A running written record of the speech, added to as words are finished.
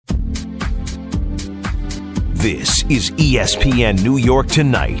This is ESPN New York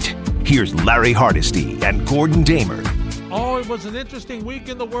Tonight. Here's Larry Hardesty and Gordon Damer. Oh, it was an interesting week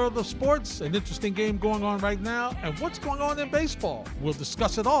in the world of sports, an interesting game going on right now, and what's going on in baseball. We'll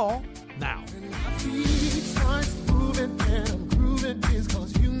discuss it all now.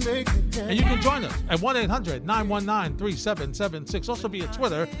 And you can join us at 1-800-919-3776. Also via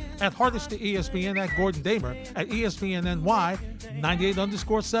Twitter at Hardesty ESPN, at Gordon Damer, at ESPN NY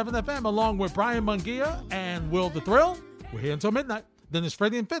 98_7 FM, along with Brian Munguia and Will the Thrill. We're here until midnight. Then it's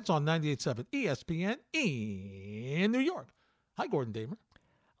Freddie and Fitz on 98.7 ESPN in New York. Hi, Gordon Damer.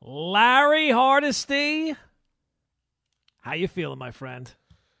 Larry Hardesty. How you feeling, my friend?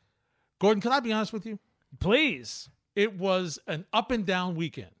 Gordon, can I be honest with you? Please. It was an up and down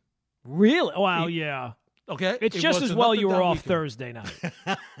weekend. Really? Wow, yeah. Okay. It's just as well you were off Thursday night.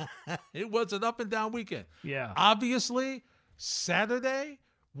 It was an up and down weekend. Yeah. Obviously, Saturday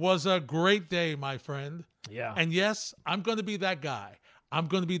was a great day, my friend. Yeah. And yes, I'm going to be that guy. I'm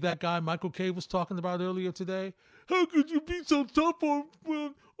going to be that guy Michael K was talking about earlier today. How could you be so tough on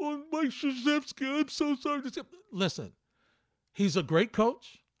Mike Scherzer? I'm so sorry to say. Listen, he's a great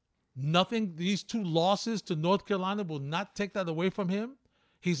coach. Nothing, these two losses to North Carolina will not take that away from him.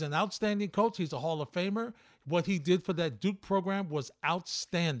 He's an outstanding coach. He's a Hall of Famer. What he did for that Duke program was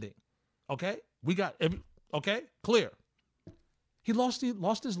outstanding. Okay? We got clear. He lost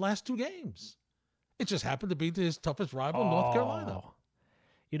his last two games. It just happened to be to his toughest rival, North Carolina.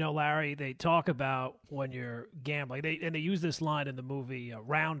 You know, Larry, they talk about when you're gambling, they use this line in the movie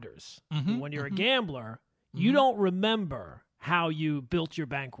Rounders. Mm-hmm, when you're a gambler, you don't remember how you built your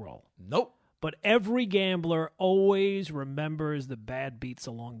bankroll. Nope. But every gambler always remembers the bad beats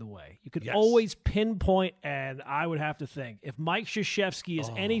along the way. You could always pinpoint, and I would have to think, if Mike Krzyzewski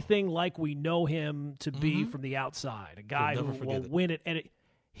is anything like we know him to be from the outside, a guy who will win it, and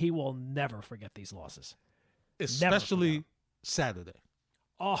he will never forget these losses. Especially Saturday.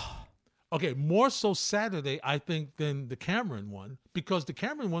 Oh. Okay, more so Saturday, I think, than the Cameron one, because the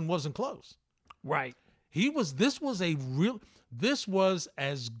Cameron one wasn't close. Right. This was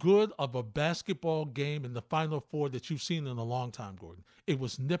as good of a basketball game in the Final Four that you've seen in a long time, Gordon. It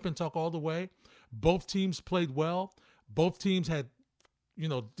was nip and tuck all the way. Both teams played well. Both teams had,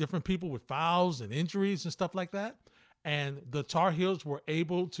 different people with fouls and injuries and stuff like that. And the Tar Heels were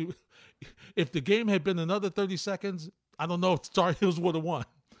able to, if the game had been another 30 seconds, I don't know if the Tar Heels would have won.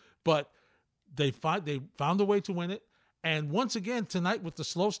 But they found a way to win it. And once again, tonight with the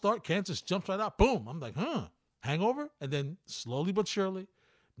slow start, Kansas jumps right out. Boom. I'm like, hangover. And then slowly but surely,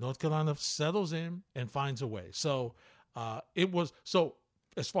 North Carolina settles in and finds a way. So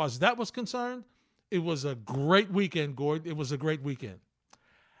as far as that was concerned, it was a great weekend, Gordon. It was a great weekend.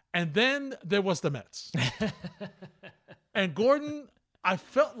 And then there was the Mets. And Gordon, I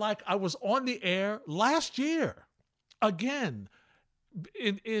felt like I was on the air last year again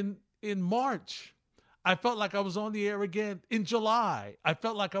in March. I felt like I was on the air again in July. I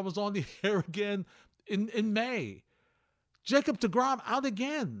felt like I was on the air again in May. Jacob deGrom out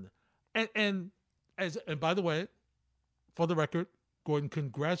again. And by the way, for the record, Gordon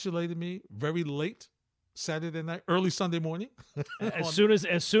congratulated me very late Saturday night, early Sunday morning. as soon as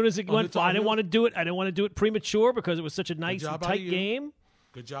it went, I didn't want to do it. I didn't want to do it premature because it was such a nice and tight game.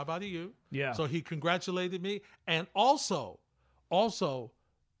 Good job out of you. Yeah. So he congratulated me, and also as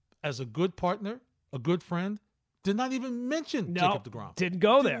a good partner, a good friend, did not even mention Jacob deGrom. Didn't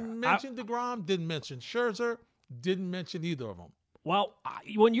go there. Didn't mention deGrom, didn't mention Scherzer, didn't mention either of them. Well,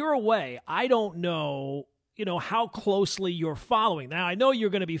 when you're away, I don't know, how closely you're following. Now, I know you're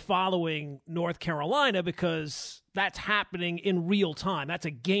going to be following North Carolina because that's happening in real time. That's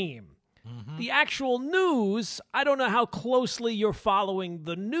a game. Mm-hmm. The actual news, I don't know how closely you're following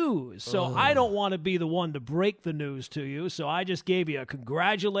the news. So I don't want to be the one to break the news to you. So I just gave you a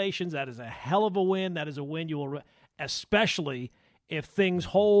congratulations. That is a hell of a win. That is a win you will, especially if things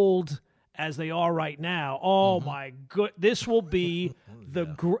hold as they are right now. Oh, my good. This will be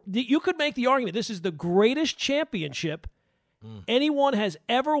you could make the argument this is the greatest championship anyone has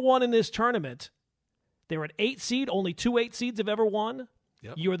ever won in this tournament. They're an 8 seed. Only 2 8 seeds have ever won.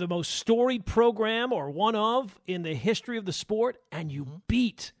 Yep. You're the most storied program or one of in the history of the sport, and you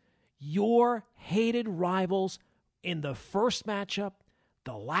beat your hated rivals in the first matchup,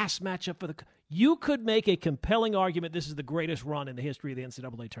 the last matchup for the – you could make a compelling argument this is the greatest run in the history of the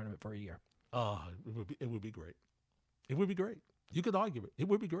NCAA tournament for a year. It would be great. It would be great. You could argue it. It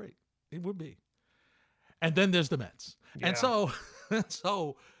would be great. It would be. And then there's the Mets. Yeah. And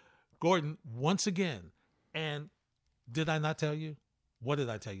so, Gordon, once again, and did I not tell you? What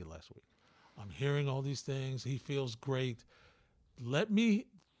did I tell you last week? I'm hearing all these things. He feels great. Let me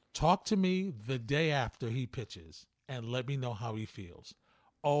Talk to me the day after he pitches and let me know how he feels.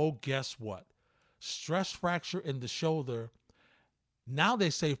 Oh, guess what? Stress fracture in the shoulder. Now they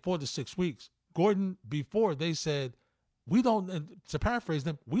say 4 to 6 weeks. Gordon, before they said, we don't, to paraphrase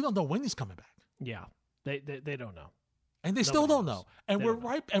them, we don't know when he's coming back. Yeah, they don't know. And they still don't know. And we're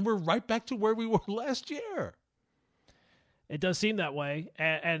right back to where we were last year. It does seem that way.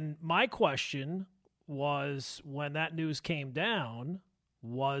 And my question was, when that news came down,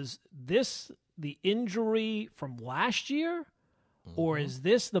 was this the injury from last year? Or is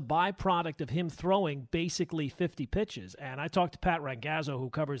this the byproduct of him throwing basically 50 pitches? And I talked to Pat Rangazzo, who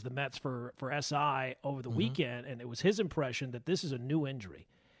covers the Mets for SI over the weekend, and it was his impression that this is a new injury.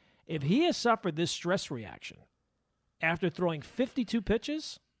 If he has suffered this stress reaction after throwing 52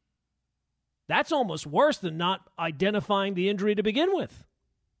 pitches, that's almost worse than not identifying the injury to begin with.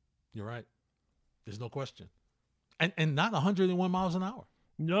 You're right. There's no question. And not 101 miles an hour.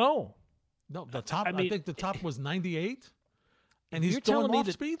 No, the top. I think the top was 98. And he's throwing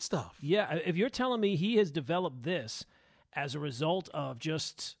off-speed stuff. Yeah, if you're telling me he has developed this as a result of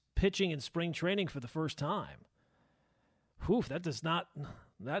just pitching in spring training for the first time, that does not,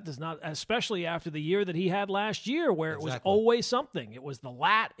 especially after the year that he had last year, where it was always something. It was the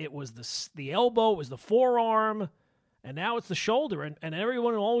lat, it was the elbow, it was the forearm, and now it's the shoulder. And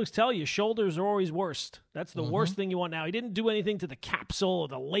everyone will always tell you shoulders are always worst. That's the worst thing you want now. He didn't do anything to the capsule or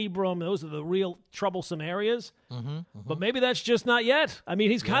the labrum. Those are the real troublesome areas. But maybe that's just not yet. I mean,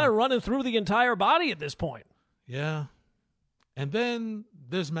 he's kind of running through the entire body at this point. Yeah. And then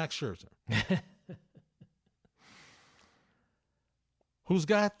there's Max Scherzer, who's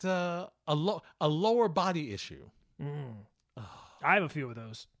got a lower body issue. I have a few of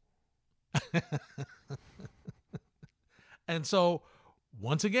those. And so,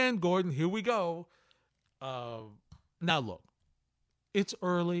 once again, Gordon, here we go. Now, look, it's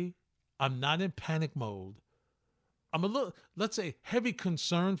early. I'm not in panic mode. I'm a little, let's say, heavy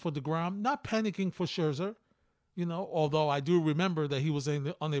concern for deGrom, not panicking for Scherzer, although I do remember that he was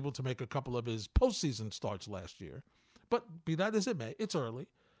unable to make a couple of his postseason starts last year. But be that as it may, it's early.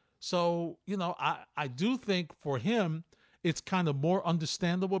 So, I do think for him, it's kind of more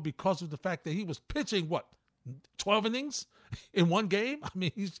understandable because of the fact that he was pitching, 12 innings in one game? I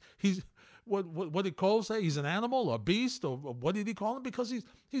mean, he's what did Cole say? He's an animal or a beast, or what did he call him? Because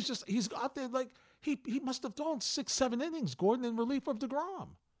he's out there like he must have thrown 6-7 innings, Gordon, in relief of deGrom.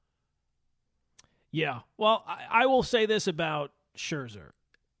 Yeah. Well, I will say this about Scherzer.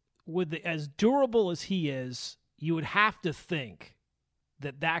 As durable as he is, you would have to think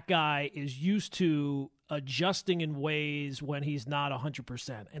that guy is used to adjusting in ways when he's not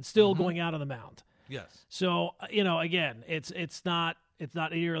 100% and still going out on the mound. Yes. So, again, it's not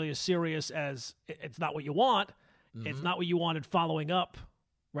nearly as serious as it's not what you want. It's not what you wanted following up,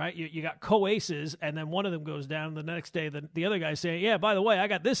 right? You got co-aces, and then one of them goes down, and the next day the other guy's saying, yeah, by the way, I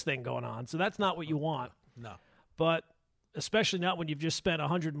got this thing going on. So that's not what you want. No. But especially not when you've just spent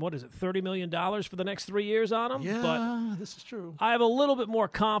 $30 million for the next 3 years on him. Yeah, but this is true. I have a little bit more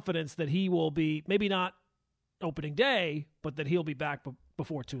confidence that he will be, maybe not opening day, but that he'll be back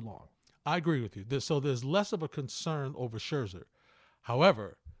before too long. I agree with you. So there's less of a concern over Scherzer.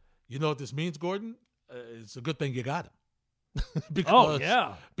 However, you know what this means, Gordon? It's a good thing you got him.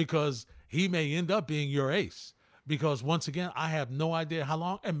 Because he may end up being your ace. Because once again, I have no idea how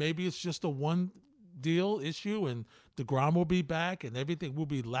long, and maybe it's just a one deal issue, and deGrom will be back, and everything. We'll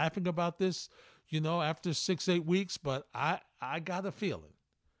be laughing about this, after 6-8 weeks. But I got a feeling.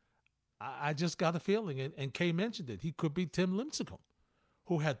 I just got a feeling, and Kay mentioned it. He could be Tim Lincecum,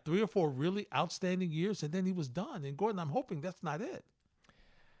 who had 3 or 4 really outstanding years, and then he was done. And Gordon, I'm hoping that's not it.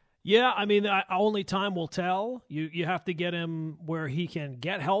 Yeah, I mean, only time will tell. You have to get him where he can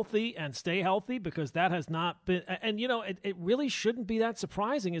get healthy and stay healthy, because that has not been – and, it really shouldn't be that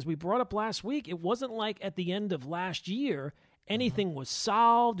surprising. As we brought up last week, it wasn't like at the end of last year anything was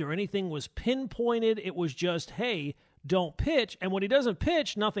solved or anything was pinpointed. It was just, hey, don't pitch. And when he doesn't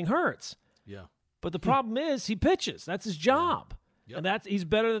pitch, nothing hurts. Yeah. But the problem is he pitches. That's his job. Yep. And he's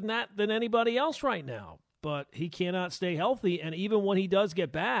better than that than anybody else right now. But he cannot stay healthy. And even when he does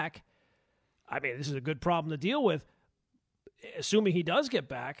get back, I mean, this is a good problem to deal with. Assuming he does get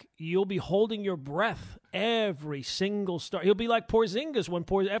back, you'll be holding your breath every single start. He'll be like Porzingis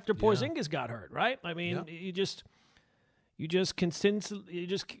after Porzingis got hurt, right? I mean, you just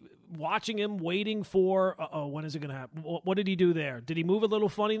watching him, waiting for, when is it going to happen? What did he do there? Did he move a little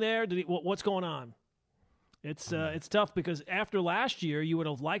funny there? What's going on? It's tough, because after last year, you would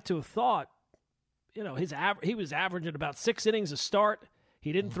have liked to have thought, he was averaging about 6 innings a start.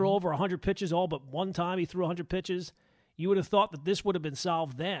 He didn't throw over 100 pitches all but one time he threw 100 pitches. You would have thought that this would have been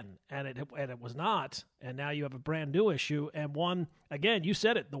solved then, and it was not. And now you have a brand new issue. And one, again, you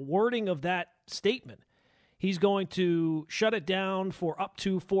said it, the wording of that statement. He's going to shut it down for up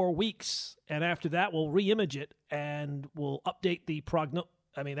to 4 weeks, and after that, we'll re-image it and we'll update the prognosis.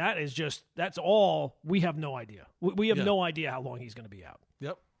 I mean, that's all. We have no idea. We have no idea how long he's going to be out.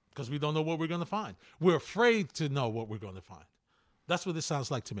 Yep, because we don't know what we're going to find. We're afraid to know what we're going to find. That's what this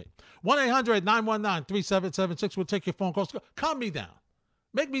sounds like to me. 1-800-919-3776. We'll take your phone calls. Calm me down.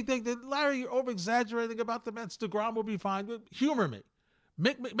 Make me think that, Larry, you're over-exaggerating about the Mets. deGrom will be fine. Humor me.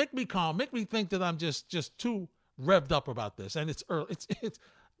 Make me calm. Make me think that I'm just too revved up about this. And it's early.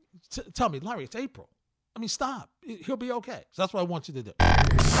 Tell me, Larry, it's April. I mean, stop. He'll be okay. So that's what I want you to do. A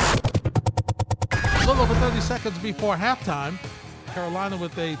little over 30 seconds before halftime, Carolina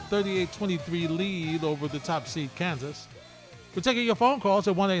with a 38-23 lead over the top seed Kansas. We're taking your phone calls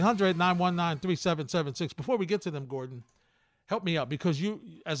at 1-800-919-3776. Before we get to them, Gordon, help me out, because you,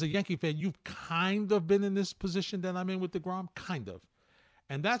 as a Yankee fan, you've kind of been in this position that I'm in with deGrom, kind of.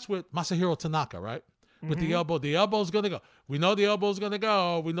 And that's with Masahiro Tanaka, right? With the elbow. The elbow's going to go. We know the elbow's going to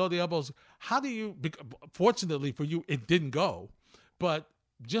go. We know the elbow's. How do you, fortunately for you, it didn't go. But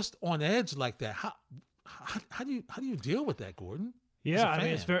just on edge like that, how do you deal with that, Gordon? Yeah,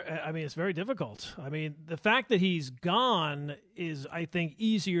 it's very difficult. I mean, the fact that he's gone is, I think,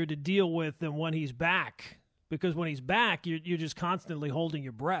 easier to deal with than when he's back, because when he's back, you're just constantly holding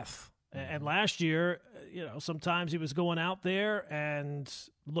your breath. And last year, sometimes he was going out there and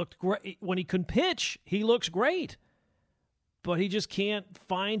looked great. When he can pitch, he looks great, but he just can't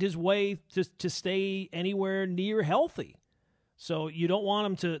find his way to stay anywhere near healthy. So you don't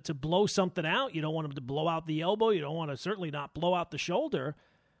want him to blow something out. You don't want him to blow out the elbow. You don't want to certainly not blow out the shoulder.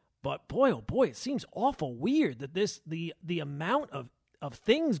 But boy, oh boy, it seems awful weird that the amount of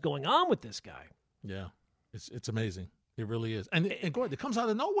things going on with this guy. Yeah, it's amazing. It really is. And Gordon, it comes out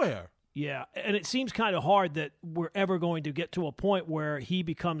of nowhere. Yeah, and it seems kind of hard that we're ever going to get to a point where he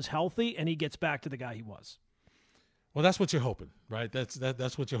becomes healthy and he gets back to the guy he was. Well, that's what you're hoping, right?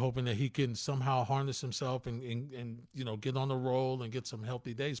 That's what you're hoping, that he can somehow harness himself and get on the roll and get some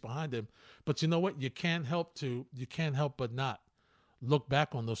healthy days behind him. But you know what? You can't help but not look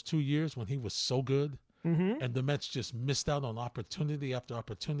back on those 2 years when he was so good. Mm-hmm. And the Mets just missed out on opportunity after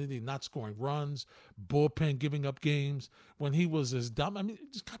opportunity, not scoring runs, bullpen giving up games when he was as dumb. I mean,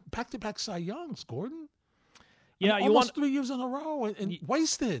 just got back-to-back Cy Youngs, Gordon. Yeah, almost 3 years in a row and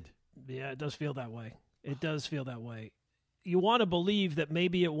wasted. Yeah, it does feel that way. It does feel that way. You want to believe that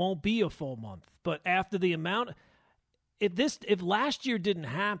maybe it won't be a full month, but after the amount, if last year didn't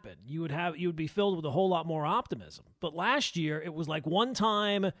happen, you would be filled with a whole lot more optimism. But last year, it was like one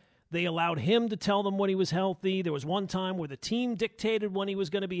time they allowed him to tell them when he was healthy. There was one time where the team dictated when he was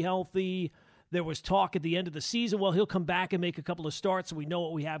going to be healthy. There was talk at the end of the season, well, he'll come back and make a couple of starts, so we know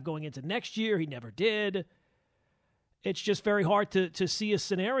what we have going into next year. He never did. It's just very hard to see a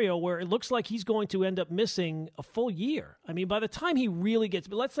scenario where it looks like he's going to end up missing a full year. I mean, by the time he really gets,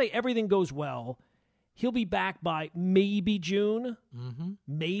 let's say everything goes well, he'll be back by maybe June,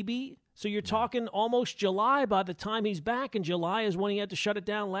 maybe. So you're talking almost July by the time he's back, and July is when he had to shut it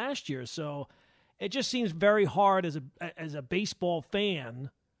down last year. So it just seems very hard as a baseball fan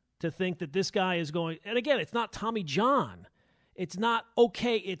to think that this guy is going. And again, it's not Tommy John. It's not,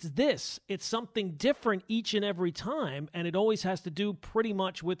 okay, it's this. It's something different each and every time, and it always has to do pretty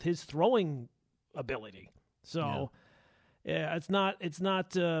much with his throwing ability. So it's not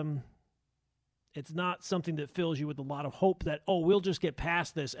something that fills you with a lot of hope that, we'll just get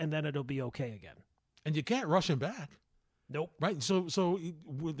past this and then it'll be okay again. And you can't rush him back. Nope. Right. So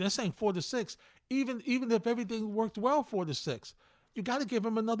they're saying 4 to 6. Even if everything worked well 4 to 6, you got to give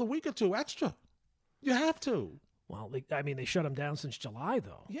him another week or two extra. You have to. Well, they shut him down since July,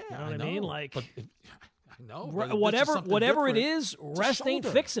 though. Yeah, you know what I mean? Like, I know. Whatever it is, rest ain't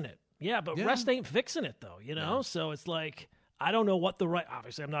fixing it. Yeah, but rest ain't fixing it, though. Yeah. So it's like, I don't know what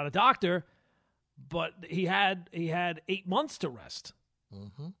obviously I'm not a doctor, but he had 8 months to rest.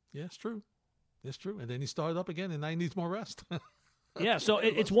 Mm-hmm. Yeah, it's true. It's true. And then he started up again, and now he needs more rest. Yeah, so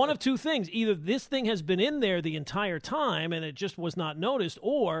it's one of two things. Either this thing has been in there the entire time and it just was not noticed,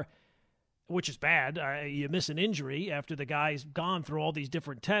 or, which is bad, you miss an injury after the guy's gone through all these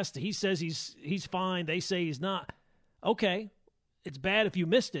different tests. He says he's fine. They say he's not. Okay, it's bad if you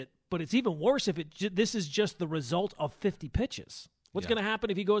missed it, but it's even worse if this is just the result of 50 pitches. What's going to happen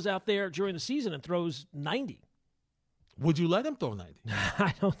if he goes out there during the season and throws 90? Would you let him throw 90?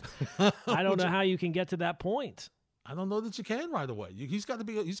 I don't know how you can get to that point. I don't know that you can right away. He's got to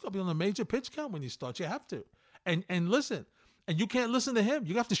be on a major pitch count when you start. You have to. And listen, And you can't listen to him.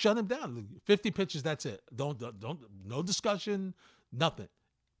 You have to shut him down. 50 pitches, that's it. Don't no discussion, nothing.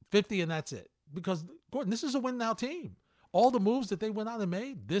 50 and that's it. Because, Gordon, this is a win-now team. All the moves that they went out and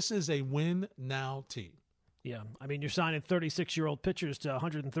made, this is a win-now team. Yeah, I mean, you're signing 36-year-old pitchers to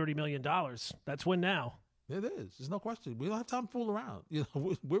 $130 million. That's win now. It is. There's no question. We don't have time to fool around.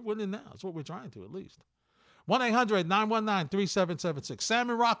 We're winning now. That's what we're trying to, at least. 1-800-919-3776. Sam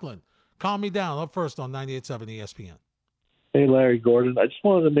in Rockland, calm me down. Up first on 98.7 ESPN. Hey, Larry Gordon. I just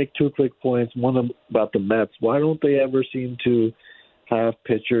wanted to make 2 quick points. One about the Mets. Why don't they ever seem to have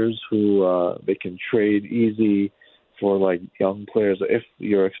pitchers who they can trade easy for, like, young players if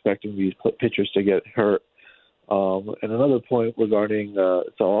you're expecting these pitchers to get hurt? And another point regarding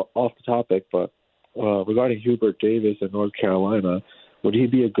it's all off the topic, but regarding Hubert Davis in North Carolina, would he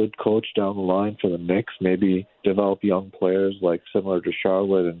be a good coach down the line for the Knicks? Maybe develop young players like similar to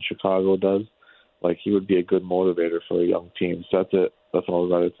Charlotte and Chicago does? Like, he would be a good motivator for a young team. So that's it. That's all I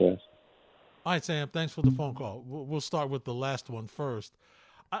got to say. All right, Sam, thanks for the phone call. We'll start with the last one first.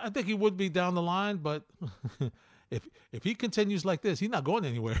 I think he would be down the line, but if he continues like this, he's not going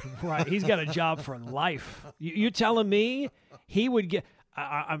anywhere. Right. He's got a job for life. You're telling me he would get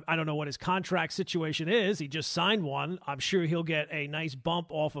I don't know what his contract situation is. He just signed one. I'm sure he'll get a nice bump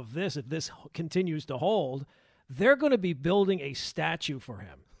off of this if this continues to hold. They're going to be building a statue for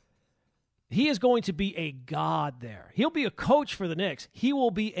him. He is going to be a god there. He'll be a coach for the Knicks. He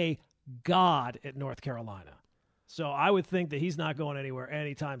will be a god at North Carolina. So I would think that he's not going anywhere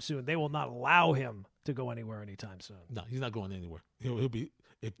anytime soon. They will not allow him to go anywhere anytime soon. No, he's not going anywhere. He'll be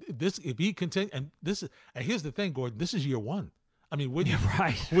if he continues. And here's the thing, Gordon. This is year one. I mean, where do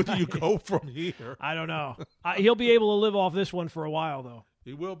you go from here? I don't know. He'll be able to live off this one for a while, though.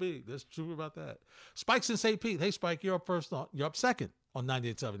 He will be. That's true about that. Spike's in St. Pete. Hey, Spike, you're up first. You're up second on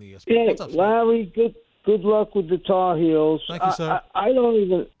 98.7 ESPN. Yeah, what's up, Spike? Larry, good luck with the Tar Heels. Thank you, sir. I don't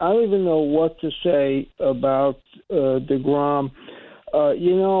even know what to say about deGrom.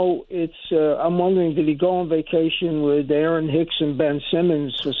 I'm wondering, did he go on vacation with Aaron Hicks and Ben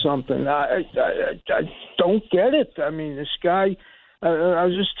Simmons or something? I don't get it. I mean, this guy, I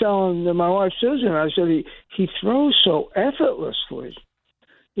was just telling my wife Susan, I said he throws so effortlessly.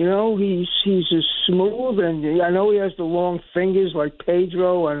 You know, he's as smooth, and I know he has the long fingers like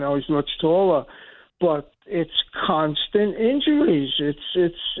Pedro. I know he's much taller, but it's constant injuries.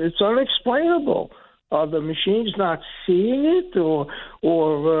 It's unexplainable. Are the machines not seeing it, or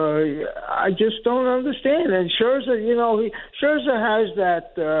I just don't understand? And Scherzer, Scherzer has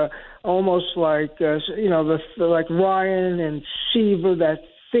that almost like like Ryan and Seaver, that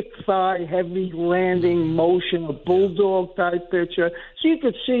thick thigh, heavy landing motion, a bulldog type pitcher. So you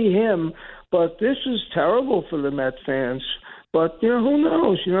could see him, but this is terrible for the Met fans. But, who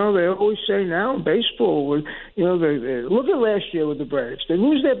knows? They always say now in baseball, they look at last year with the Braves. They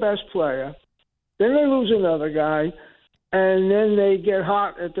lose their best player. Then they lose another guy, and then they get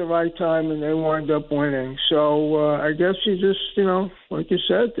hot at the right time, and they wind up winning. So I guess you just, like you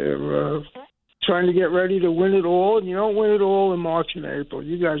said, they're trying to get ready to win it all, and you don't win it all in March and April.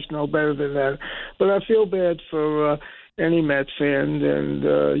 You guys know better than that. But I feel bad for any Met fan and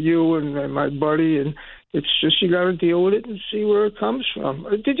you and my buddy, and it's just you got to deal with it and see where it comes from.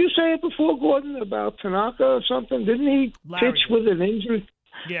 Did you say it before, Gordon, about Tanaka or something? Didn't he pitch with an injury?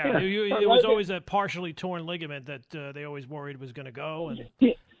 Yeah, it was always a partially torn ligament that they always worried was going to go, and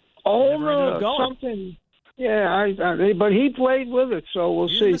never ended up going. Something. Yeah, but he played with it, so we'll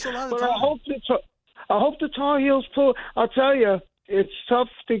see. But I hope the Tar Heels pull. I'll tell you, it's tough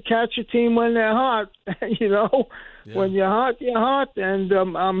to catch a team when they're hot. When you're hot, you're hot, and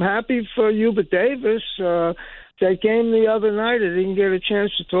I'm happy for Hubert Davis. That game the other night, I didn't get a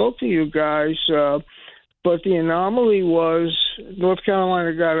chance to talk to you guys. But the anomaly was North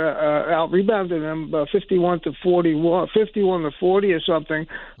Carolina got out-rebounded them 51 to 40 or something.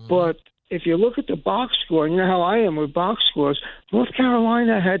 Mm-hmm. But if you look at the box score, and you know how I am with box scores, North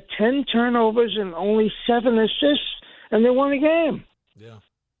Carolina had 10 turnovers and only 7 assists, and they won the game. Yeah.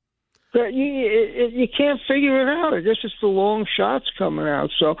 But you can't figure it out. I guess it's the long shots coming out.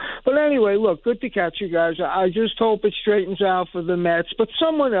 So, but anyway, look, good to catch you guys. I just hope it straightens out for the Mets, but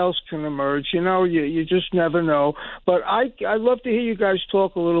someone else can emerge. You just never know. But I'd love to hear you guys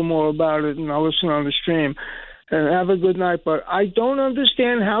talk a little more about it, and I'll listen on the stream. And have a good night. But I don't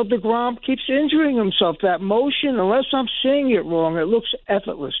understand how deGrom keeps injuring himself. That motion, unless I'm seeing it wrong, it looks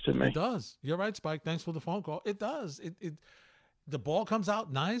effortless to me. It does. You're right, Spike. Thanks for the phone call. It does. The ball comes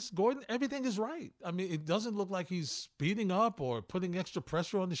out nice, Gordon. Everything is right. I mean, it doesn't look like he's speeding up or putting extra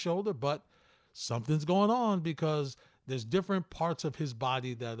pressure on the shoulder, but something's going on because there's different parts of his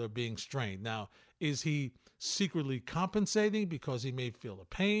body that are being strained. Now, Is he secretly compensating because he may feel a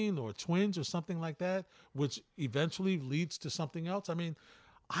pain or twinge or something like that, which eventually leads to something else? I mean,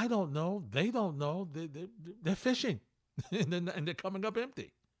 I don't know. They don't know. They're fishing, and they're coming up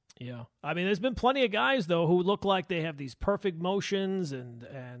empty. Yeah. I mean, there's been plenty of guys, though, who look like they have these perfect motions and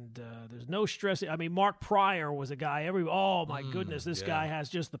there's no stress. I mean, Mark Pryor was a guy, oh, my goodness, this guy has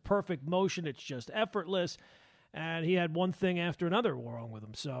just the perfect motion. It's just effortless. And he had one thing after another wrong with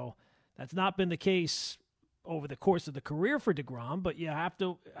him. So that's not been the case over the course of the career for deGrom. But you have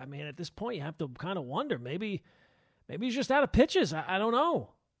to, I mean, at this point, you have to kind of wonder, maybe he's just out of pitches. I don't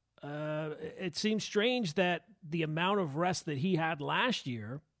know. It seems strange that the amount of rest that he had last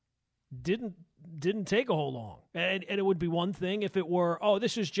year didn't take a whole long. And it would be one thing if it were,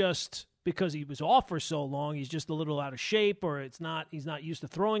 this is just because he was off for so long, he's just a little out of shape, or he's not used to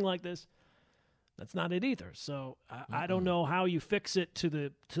throwing like this. That's not it either. So I don't know how you fix it to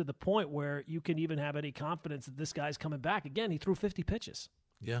the point where you can even have any confidence that this guy's coming back. Again, he threw 50 pitches.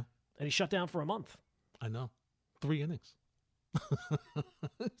 Yeah. And he shut down for a month. I know. 3 innings.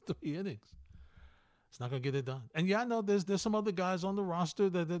 3 innings. It's not going to get it done. And yeah, I know there's some other guys on the roster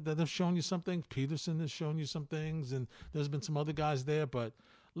that have shown you some things. Peterson has shown you some things, and there's been some other guys there. But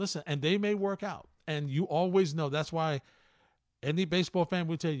listen, and they may work out. And you always know. That's why any baseball fan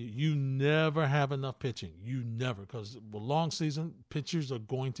will tell you, you never have enough pitching. You never. Because the long season, pitchers are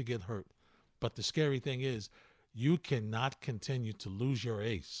going to get hurt. But the scary thing is, you cannot continue to lose your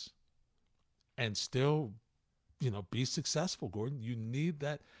ace and still, be successful, Gordon. You need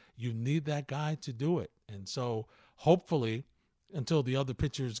that guy to do it. And so hopefully, until the other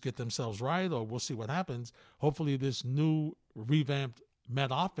pitchers get themselves right, or we'll see what happens, hopefully this new revamped Met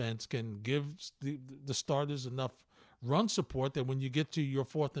offense can give the starters enough run support that when you get to your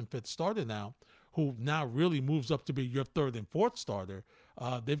 4th and 5th starter now, who now really moves up to be your 3rd and 4th starter,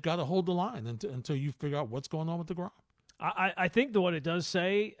 they've got to hold the line until you figure out what's going on with deGrom. I think that what it does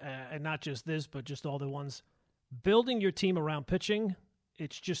say, and not just this, but just all the ones, building your team around pitching,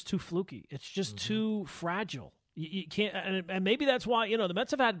 it's just too fluky. It's just too fragile. You can't, and maybe that's why, the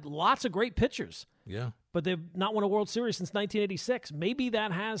Mets have had lots of great pitchers. Yeah. But they've not won a World Series since 1986. Maybe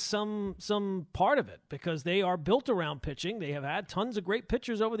that has some part of it, because they are built around pitching. They have had tons of great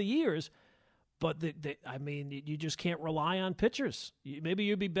pitchers over the years, but you just can't rely on pitchers. Maybe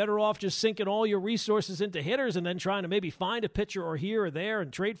you'd be better off just sinking all your resources into hitters and then trying to maybe find a pitcher or here or there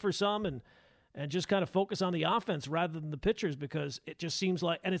and trade for some and just kind of focus on the offense rather than the pitchers, because it just seems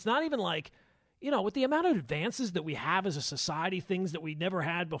like, and it's not even like, with the amount of advances that we have as a society, things that we never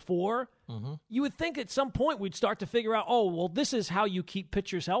had before, you would think at some point we'd start to figure out, this is how you keep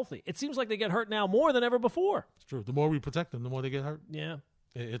pitchers healthy. It seems like they get hurt now more than ever before. It's true. The more we protect them, the more they get hurt. Yeah.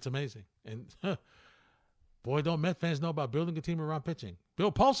 It's amazing. And boy, don't Met fans know about building a team around pitching.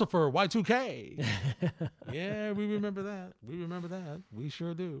 Bill Pulsifer, Y2K. Yeah, we remember that. We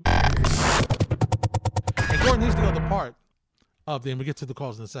sure do. And Gordon, here's the other part of the, and we'll get to the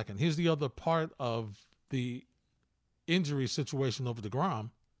calls in a second. Here's the other part of the injury situation over deGrom.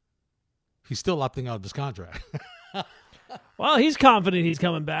 He's still opting out of his contract. Well, he's confident he's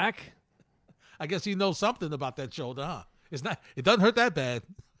coming back. I guess he knows something about that shoulder, huh? It doesn't hurt that bad.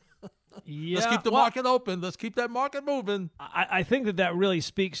 Yeah, let's keep the market open. Let's keep that market moving. I think that really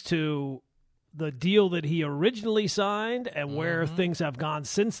speaks to the deal that he originally signed and where things have gone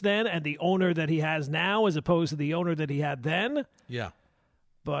since then, and the owner that he has now as opposed to the owner that he had then. Yeah.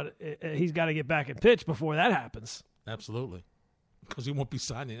 But he's got to get back and pitch before that happens. Absolutely. Because he won't be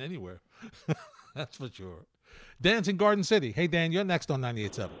signing anywhere. That's for sure. Dan's in Garden City. Hey, Dan, you're next on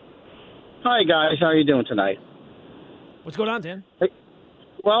 98.7. Hi, guys. How are you doing tonight? What's going on, Dan? Hey,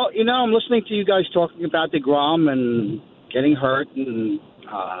 well, I'm listening to you guys talking about deGrom and getting hurt, and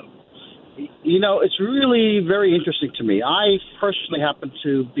it's really very interesting to me. I personally happen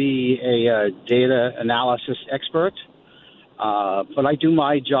to be a data analysis expert, but I do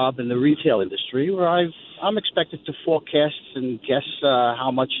my job in the retail industry, where I'm expected to forecast and guess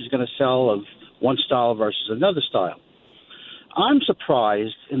how much is going to sell of one style versus another style. I'm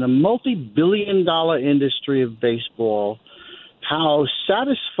surprised in the multi-billion-dollar industry of baseball how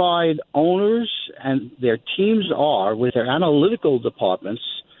satisfied owners and their teams are with their analytical departments,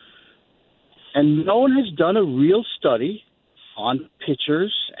 and no one has done a real study on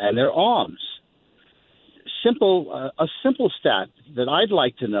pitchers and their arms. A simple stat that I'd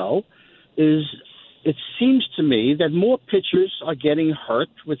like to know is, it seems to me that more pitchers are getting hurt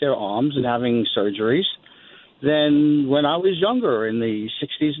with their arms and having surgeries than when I was younger in the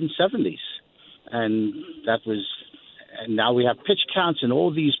 60s and 70s. And now we have pitch counts and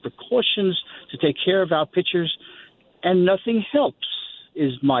all these precautions to take care of our pitchers, and nothing helps,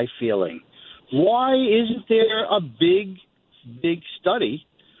 is my feeling. Why isn't there a big study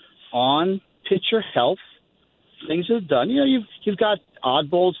on pitcher health, things that are done? You've got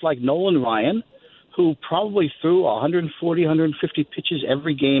oddballs like Nolan Ryan, who probably threw 140, 150 pitches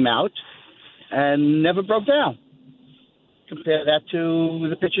every game out and never broke down. Compare that to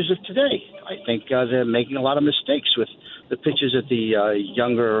the pitchers of today. I think they're making a lot of mistakes with the pitchers at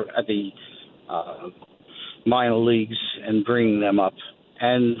the minor leagues and bringing them up.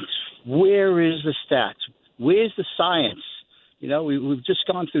 And where is the stats? Where's the science? We've just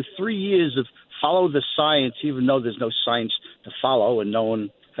gone through 3 years of follow the science, even though there's no science to follow and no one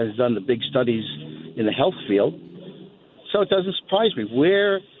has done the big studies in the health field. So it doesn't surprise me.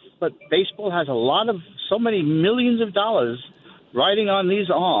 But baseball has so many millions of dollars riding on these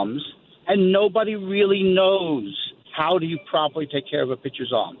arms, and nobody really knows how do you properly take care of a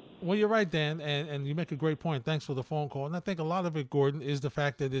pitcher's arm. Well, you're right, Dan, and you make a great point. Thanks for the phone call. And I think a lot of it, Gordon, is the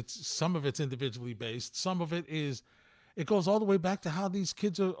fact that some of it's individually based. Some of it goes all the way back to how these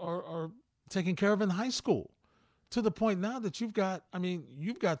kids are taken care of in high school, to the point now that you've got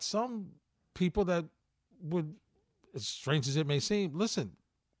some people that would, as strange as it may seem, listen,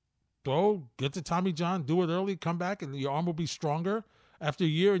 get to Tommy John, do it early, come back, and your arm will be stronger after a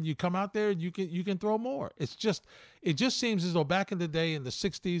year, and you come out there and you can throw more. It just seems as though back in the day in the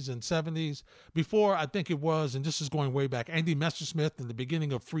 60s and 70s, before I think it was, and this is going way back, Andy Messersmith in the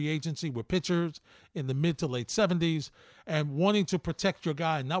beginning of free agency with pitchers in the mid to late 70s, and wanting to protect your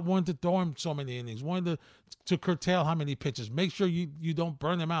guy, not wanting to throw him so many innings, wanting to curtail how many pitches, make sure you don't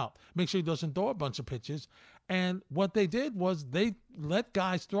burn him out, make sure he doesn't throw a bunch of pitches. And what they did was they let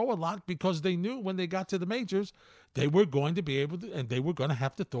guys throw a lot because they knew when they got to the majors, they were going to be able to, and they were going to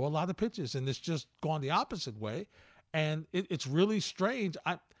have to throw a lot of pitches. And it's just gone the opposite way. And it's really strange.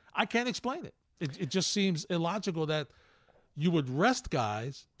 I can't explain it. It just seems illogical that you would rest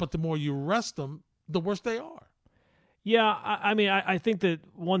guys, but the more you rest them, the worse they are. Yeah, I think that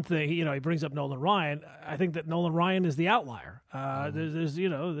one thing, he brings up Nolan Ryan. I think that Nolan Ryan is the outlier.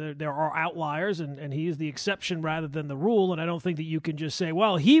 There are outliers, and he is the exception rather than the rule. And I don't think that you can just say,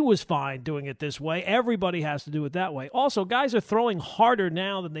 well, he was fine doing it this way. Everybody has to do it that way. Also, guys are throwing harder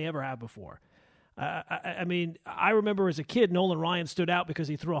now than they ever have before. I remember as a kid, Nolan Ryan stood out because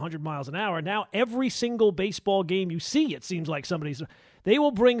he threw 100 miles an hour. Now, every single baseball game you see, it seems like they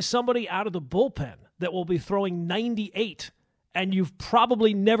will bring somebody out of the bullpen that will be throwing 98, and you've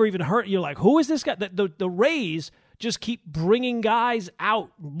probably never even heard. You're like, who is this guy? The Rays just keep bringing guys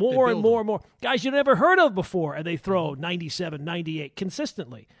out more and more. Guys you never heard of before, and they throw 97, 98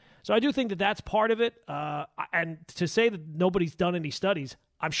 consistently. So I do think that that's part of it. And to say that nobody's done any studies,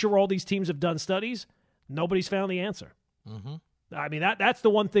 I'm sure all these teams have done studies. Nobody's found the answer. Mm-hmm. I mean, that's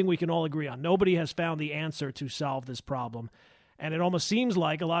the one thing we can all agree on. Nobody has found the answer to solve this problem. And it almost seems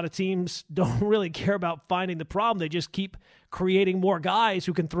like a lot of teams don't really care about finding the problem. They just keep creating more guys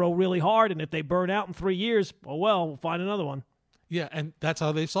who can throw really hard. And if they burn out in 3 years, we'll find another one. Yeah, and that's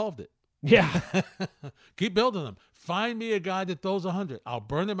how they solved it. Yeah. Keep building them. Find me a guy that throws 100. I'll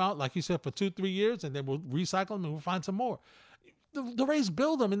burn him out, like you said, for 2-3 years, and then we'll recycle him and we'll find some more. The Rays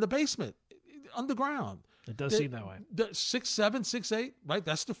build them in the basement, underground. It does seem that way. 6'7", 6'8", right?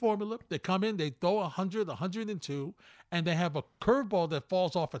 That's the formula. They come in, they throw 100, 102, and they have a curveball that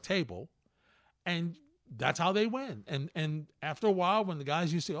falls off a table, and that's how they win. And after a while, when the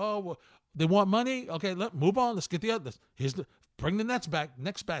guys you see, they want money, okay, move on. Let's get the others. Bring the next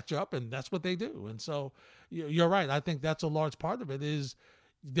batch up, and that's what they do. And so you're right. I think that's a large part of it is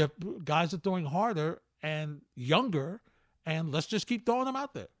the guys are throwing harder and younger, and let's just keep throwing them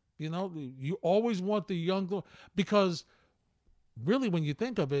out there. You always want the young, because really when you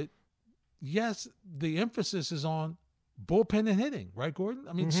think of it, yes, the emphasis is on bullpen and hitting, right, Gordon?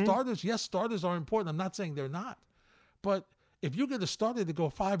 I mean, starters are important. I'm not saying they're not. But if you get a starter to go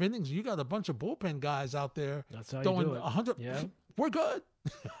 5 innings, you got a bunch of bullpen guys out there throwing 100. Yeah. We're good.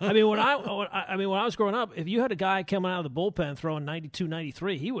 I mean, when I was growing up, if you had a guy coming out of the bullpen throwing 92,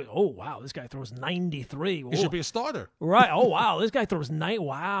 93, he would, this guy throws 93. He should be a starter. Right. Oh, wow, this guy throws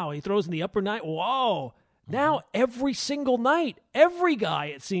he throws in the upper night. Whoa. Now, every single night, every guy,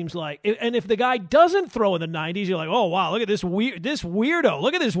 it seems like, and if the guy doesn't throw in the 90s, you're like, oh, wow, look at this weirdo.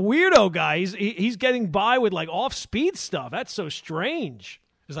 Look at this weirdo guy. He's getting by with, like, off-speed stuff. That's so strange.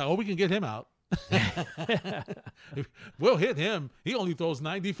 It's like, we can get him out. We'll hit him. He only throws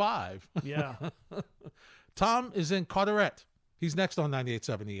 95. Yeah. Tom is in Carteret. He's next on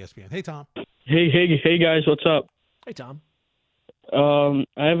 98.7 ESPN. Hey, Tom. Hey, guys. What's up? Hey, Tom. I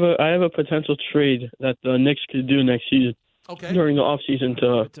have a potential trade that the Knicks could do next season. Okay. During the offseason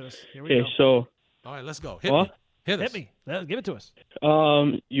to. Here we go. So. All right, let's go. Hit Hit us. me. Give it to us.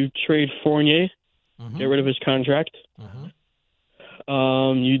 You trade Fournier, get rid of his contract.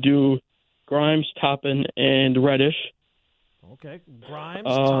 You do Grimes, Toppin, and Reddish. Okay, Grimes,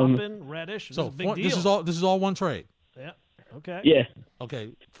 Toppin, Reddish. This is a big deal. This is all one trade. Yeah. Okay. Yeah.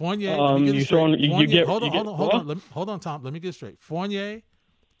 Okay, Fournier. Hold on, Tom. Let me get it straight. Fournier,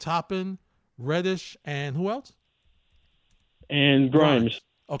 Toppin, Reddish, and who else? And Grimes.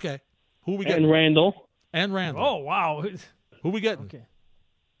 Okay. Who we getting? And Randall. Oh wow. Who we getting? Okay.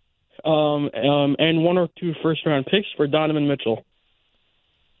 And 1 or 2 first-round picks for Donovan Mitchell.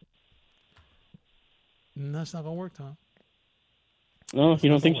 That's not gonna work, Tom. No, you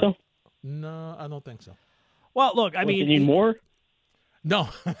don't think so? No, I don't think so. Well, look, I mean, you need more? No.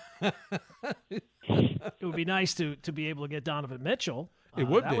 It would be nice to be able to get Donovan Mitchell. It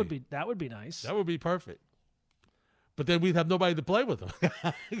would be. That would be nice. That would be perfect. But then we'd have nobody to play with him.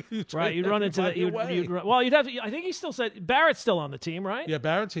 Right, you'd run into that. You'd have to. I think he still said Barrett's still on the team, right? Yeah,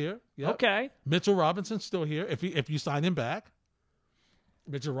 Barrett's here. Yep. Okay. Mitchell Robinson's still here. If you sign him back,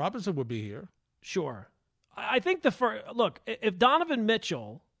 Mitchell Robinson would be here. Sure. I think look, if Donovan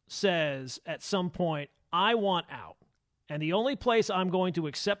Mitchell says at some point, I want out, and the only place I'm going to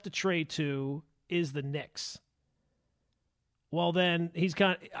accept a trade to is the Knicks. Well, then he's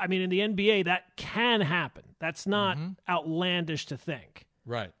in the NBA, that can happen. That's not outlandish to think.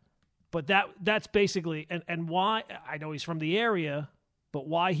 Right. But that's basically, and why, I know he's from the area, but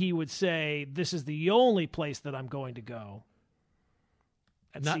why he would say, this is the only place that I'm going to go.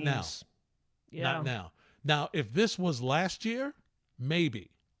 Not now. Yeah. Not now. Now, if this was last year,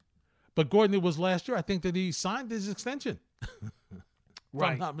 maybe. But Gordon, it was last year. I think that he signed his extension. If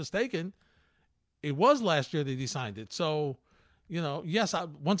I'm not mistaken, it was last year that he signed it. So, yes,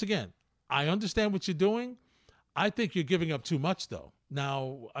 once again, I understand what you're doing. I think you're giving up too much, though.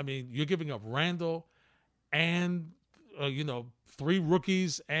 Now, I mean, you're giving up Randall and, 3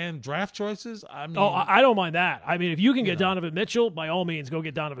 rookies and draft choices. I mean, I don't mind that. I mean, if you can get Donovan Mitchell, by all means, go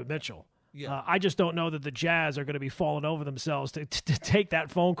get Donovan Mitchell. Yeah. I just don't know that the Jazz are going to be falling over themselves to take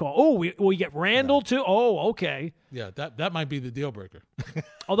that phone call. Oh, we get Randall too? Oh, okay. Yeah, that might be the deal breaker.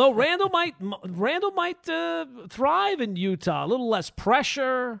 Although Randall might thrive in Utah. A little less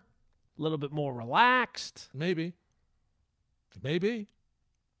pressure, a little bit more relaxed. Maybe.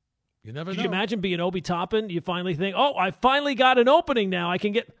 You never know. Could you imagine being Obi Toppin? You finally think, oh, I finally got an opening now. I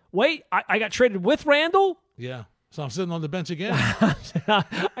can get – wait, I got traded with Randall? Yeah. So I'm sitting on the bench again.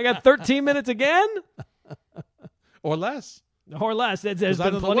 I got 13 minutes again? Or less. There's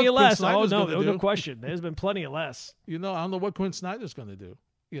been plenty of less. Oh, no question. There's been plenty of less. I don't know what Quinn Snyder's going to do.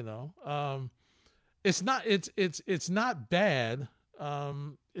 It's not bad.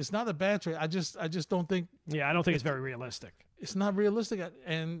 It's not a bad trade. I just don't think. Yeah, I don't think it's very realistic. It's not realistic,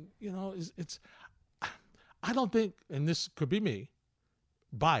 and it's. I don't think, and this could be me,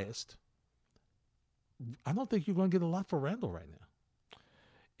 biased. I don't think you're going to get a lot for Randall right now.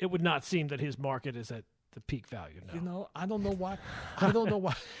 It would not seem that his market is at the peak value. No. I don't know why.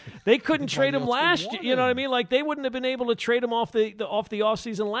 They couldn't trade him last year. You know what I mean? Like they wouldn't have been able to trade him off the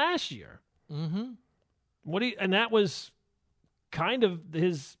offseason last year. Mm-hmm. And that was kind of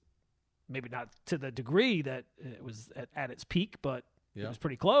his, maybe not to the degree that it was at its peak, but it was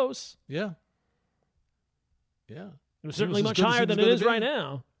pretty close. Yeah. It was certainly much higher than it is right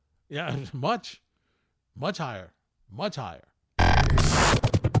now. Yeah, much higher.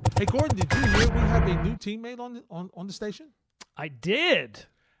 Hey, Gordon, did you hear we have a new teammate on the station? I did.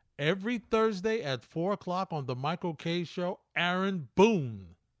 Every Thursday at 4 o'clock on the Michael Kay Show, Aaron Boone,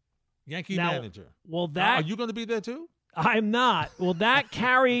 Yankee manager. Are you going to be there too? I'm not. Will that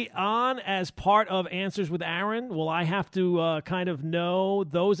carry on as part of Answers with Aaron? Will I have to kind of know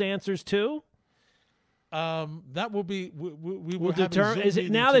those answers too? That will be. We will determine. Is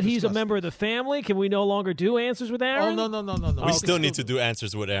it now that he's a member of the family? Can we no longer do Answers with Aaron? Oh no. We still need to do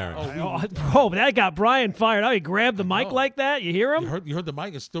Answers with Aaron. That got Brian fired up. He grabbed the mic like that. You hear him? You heard the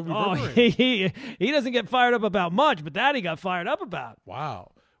mic is still reverberating. He doesn't get fired up about much, but that he got fired up about.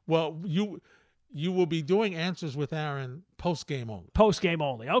 Wow. Well, you will be doing Answers with Aaron post game only. Post game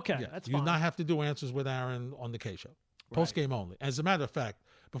only. Okay, that's fine. You do not have to do Answers with Aaron on the K Show. Post game only. As a matter of fact.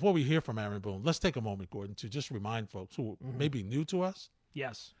 Before we hear from Aaron Boone, let's take a moment, Gordon, to just remind folks who may be new to us.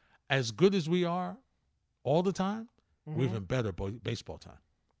 Yes. As good as we are all the time, we're even better baseball time.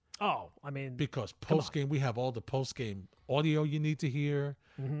 Oh, I mean. Because post-game, we have all the post-game audio you need to hear.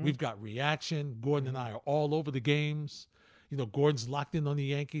 We've got reaction. Gordon and I are all over the games. Gordon's locked in on the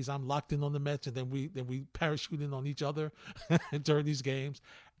Yankees. I'm locked in on the Mets. And then we parachute in on each other during these games.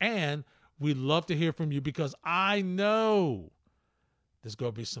 And we love to hear from you because I know there's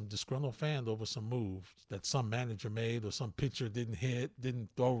going to be some disgruntled fans over some moves that some manager made or some pitcher didn't hit, didn't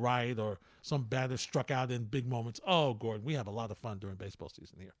throw right, or some batter struck out in big moments. Oh, Gordon, we have a lot of fun during baseball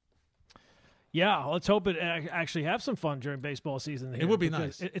season here. Yeah, let's hope it actually have some fun during baseball season here. It would be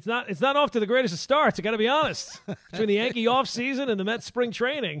nice. It's not off to the greatest of starts, I got to be honest. Between the Yankee offseason and the Mets spring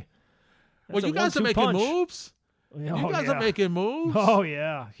training. Well, you guys are making moves. You guys are making moves. Oh,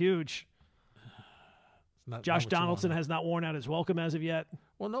 yeah, huge. Josh not Donaldson has not worn out his welcome as of yet.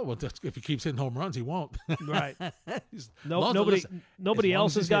 Well, no, if he keeps hitting home runs, he won't. Right. Nobody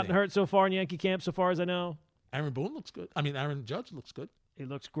else has gotten hurt so far in Yankee camp, so far as I know. Aaron Judge looks good. He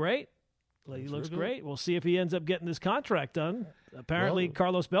looks great. He looks great. We'll see if he ends up getting this contract done. Apparently,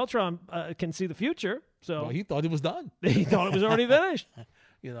 Carlos Beltran can see the future. So he thought it was done. He thought it was already finished.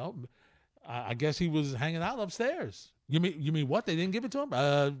 I guess he was hanging out upstairs. You mean what? They didn't give it to him?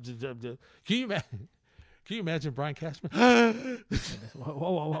 Can you imagine Brian Cashman?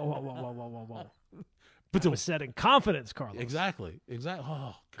 Whoa. But it was said in confidence, Carlos. Exactly.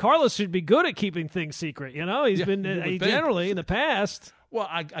 Oh, Carlos should be good at keeping things secret. He's been generally in the past. Well,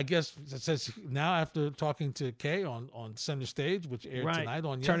 I guess it says now after talking to Kay on Center Stage, which aired tonight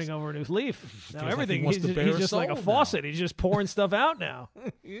on Turning Over a New Leaf. Now everything, like he's just like a faucet. He's just pouring stuff out now.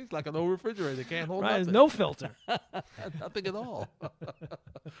 He's like an old refrigerator. Can't hold nothing. There's no filter. Nothing at all.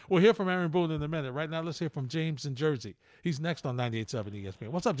 We'll hear from Aaron Boone in a minute. Right now, let's hear from James in Jersey. He's next on 98.7 ESPN.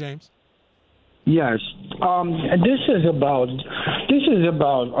 What's up, James? Yes. This is about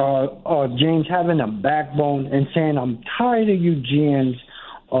James having a backbone and saying, I'm tired of you GMs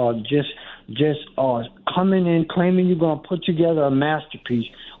just coming in claiming you're going to put together a masterpiece.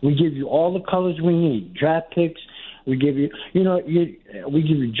 We give you all the colors we need, draft picks. We give you, we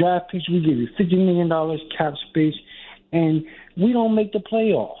give you draft picks. We give you $50 million cap space, and we don't make the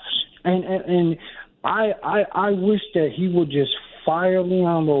playoffs. And I wish that he would just fire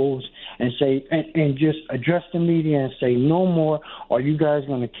Leon Rose and say and just address the media and say no more. Or you guys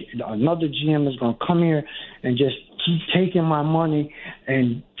another GM is going to come here and just keep taking my money,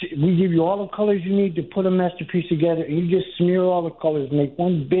 and we give you all the colors you need to put a masterpiece together, and you just smear all the colors, make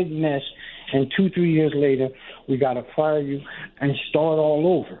one big mess, and 2-3 years later we got to fire you and start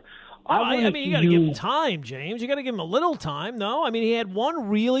all over. I mean, you got to give him time, James. You got to give him a little time. No, I mean, he had one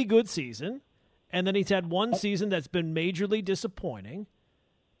really good season, and then he's had one season that's been majorly disappointing.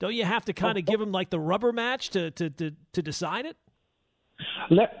 Don't you have to kind of give him like the rubber match to decide it?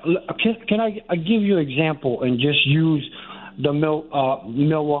 Can I give you an example and just use the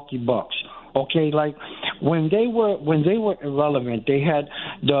Milwaukee Bucks? Okay, like when they were irrelevant, they had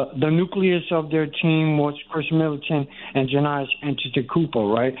the nucleus of their team was Chris Middleton and Giannis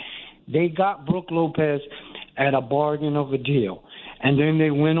Antetokounmpo, right? They got Brook Lopez at a bargain of a deal. And then they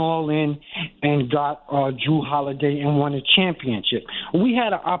went all in and got Drew Holiday and won a championship. We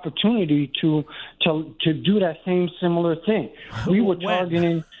had an opportunity to do that same similar thing. We were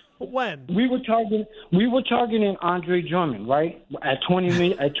targeting. When we were targeting Andre Drummond, right, at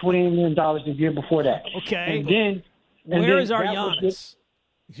 $28 million the year before that. Okay. And then where is our Giannis?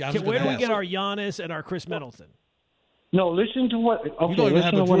 Where do we get our Giannis and our Chris Middleton? No, listen to what. Okay, you don't even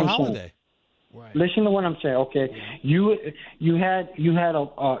have a Drew Holiday. Right. Listen to what I'm saying. Okay, you had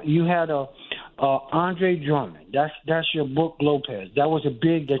a Andre Drummond. That's your Brook Lopez. That was a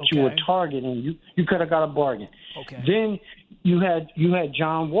big that you were targeting. You could have got a bargain. Okay. Then you had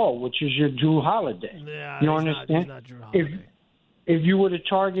John Wall, which is your Drew Holiday. Yeah, you understand? He's not Drew Holiday. If you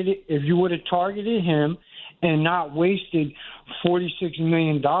would have targeted him and not wasted $46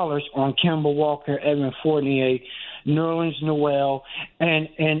 million on Kemba Walker, Evan Fournier, Nerlens Noel, and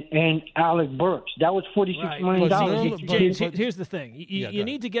Alec Burks. That was $46 million. James, here's the thing. You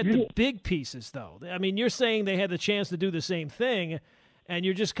need to get the big pieces, though. I mean, you're saying they had the chance to do the same thing, and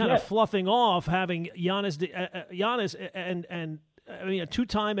you're just kind of fluffing off having Giannis and I mean, a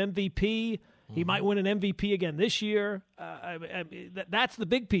two-time MVP. He might win an MVP again this year. That's the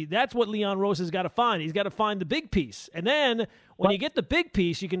big piece. That's what Leon Rose has got to find. He's got to find the big piece. And then when you get the big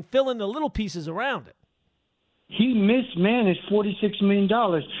piece, you can fill in the little pieces around it. He mismanaged $46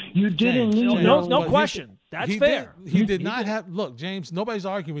 million. You didn't need no question. That's fair. He did not have – look, James, nobody's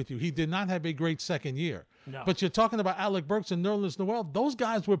arguing with you. He did not have a great second year. No. But you're talking about Alec Burks and Nerlens Noel. Those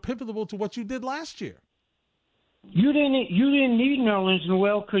guys were pivotal to what you did last year. You didn't need Nerlens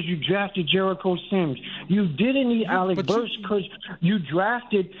Noel because you drafted Jericho Sims. You didn't need Alec Burks because you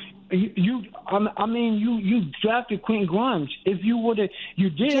drafted You drafted Quentin Grimes. If you would have, you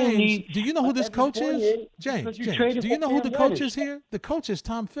didn't James, need. do you know who this coach is? James, do you know who the coach Reddish. is here? The coach is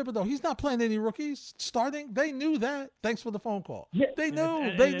Tom Thibodeau. He's not playing any rookies starting. They knew that. Thanks for the phone call. Yeah. They knew.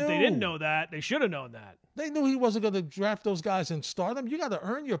 And they if knew. they didn't know that, they should have known that. They knew he wasn't going to draft those guys and start them. You got to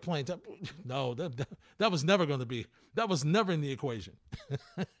earn your playing time. No, that was never going to be. That was never in the equation.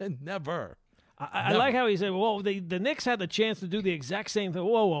 Never. I like how he said, "Well, the Knicks had the chance to do the exact same thing."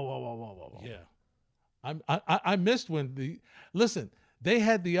 Whoa. Yeah, I missed when they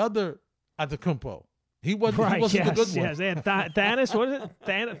had the other Antetokounmpo. He wasn't the good one. Yes, they had Thanos. What is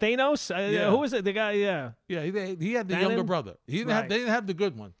it? Thanos? Who was it? The guy? Yeah. Yeah, he had the younger brother. They didn't have the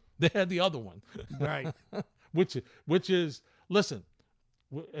good one. They had the other one. Right. which is, listen,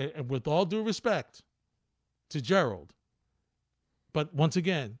 and with all due respect to Gerald, but once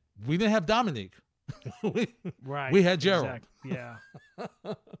again, we didn't have Dominique. We had Gerald. Exactly. Yeah.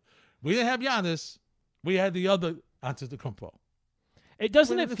 We didn't have Giannis. We had the other Antetokounmpo.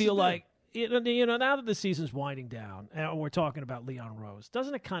 Doesn't it feel like, now that the season's winding down, and we're talking about Leon Rose,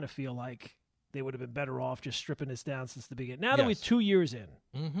 doesn't it kind of feel like they would have been better off just stripping this down since the beginning? Now that we're 2 years in,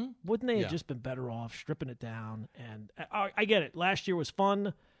 wouldn't they have just been better off stripping it down? And I get it. Last year was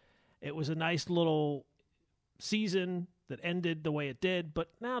fun. It was a nice little season that ended the way it did. But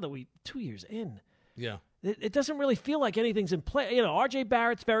now that 2 years in, it doesn't really feel like anything's in play. R.J.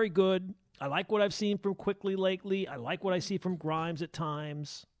 Barrett's very good. I like what I've seen from Quickly lately. I like what I see from Grimes at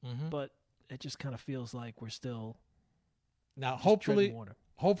times. But it just kind of feels like we're still now.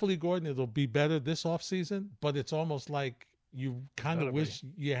 Hopefully, Gordon, it'll be better this offseason, but it's almost like you kind of wish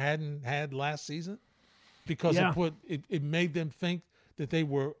you hadn't had last season because it made them think that they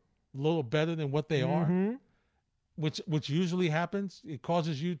were a little better than what they are, which usually happens. It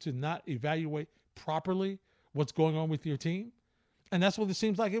causes you to not evaluate properly what's going on with your team. And that's what it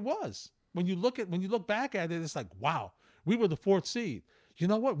seems like it was. When you look back at it, it's like, wow, we were the 4th seed. You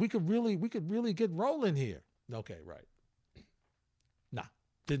know what? We could really get rolling here. Okay, right. Nah,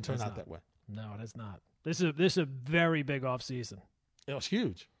 didn't turn out that way. No, it is not. This is a very big offseason. It was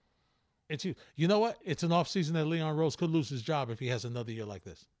huge. It's huge. You know what? It's an offseason that Leon Rose could lose his job if he has another year like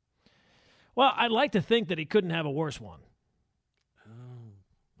this. Well, I'd like to think that he couldn't have a worse one.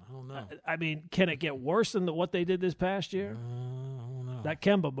 I don't know. I mean, can it get worse than what they did this past year? I don't know. That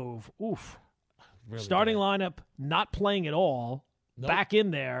Kemba move. Oof. Really Starting bad. lineup, not playing at all. Nope. Back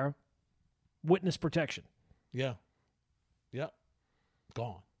in there, witness protection. Yeah. Yep.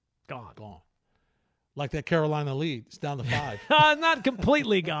 Gone. Like that Carolina lead. It's down to 5. Not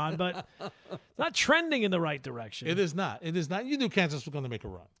completely gone, but it's not trending in the right direction. It is not. You knew Kansas was going to make a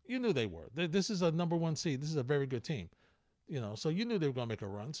run. You knew they were. This is a number 1 seed. This is a very good team. So you knew they were going to make a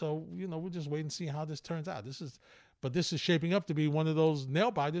run. So, we'll just wait and see how this turns out. This is shaping up to be one of those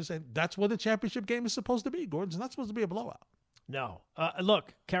nail biters, and that's what a championship game is supposed to be, Gordon. It's not supposed to be a blowout. No.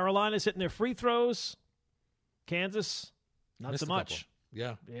 Look, Carolina's hitting their free throws. Kansas, not so much.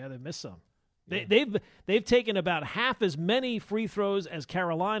 Yeah. Yeah, they've missed some. They've taken about half as many free throws as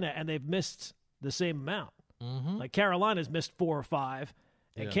Carolina, and they've missed the same amount. Like Carolina's missed 4 or 5,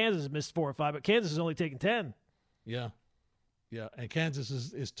 and Kansas has missed 4 or 5, but Kansas has only taken 10. Yeah. Yeah, and Kansas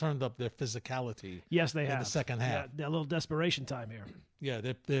is turned up their physicality. Yes, they have. In the second half. Yeah, a little desperation time here. Yeah,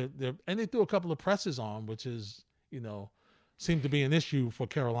 they threw a couple of presses on, which is, seemed to be an issue for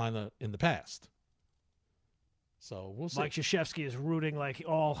Carolina in the past. So we'll see. Mike Krzyzewski is rooting like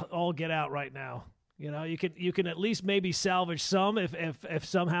all get out right now. You can at least maybe salvage some if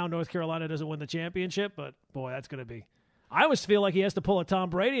somehow North Carolina doesn't win the championship. But boy, that's going to be. I always feel like he has to pull a Tom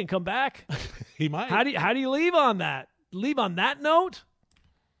Brady and come back. He might. How do you leave on that? Leave on that note?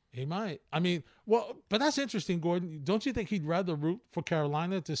 He might. I mean, well, but that's interesting, Gordon. Don't you think he'd rather root for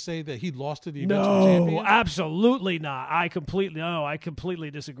Carolina to say that he lost to the eventual champion? No, absolutely not. I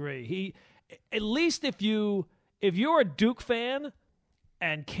completely disagree. At least if you're a Duke fan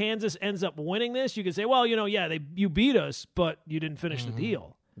and Kansas ends up winning this, you can say, well, you beat us, but you didn't finish the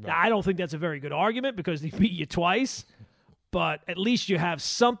deal. Right. Now, I don't think that's a very good argument because they beat you twice, but at least you have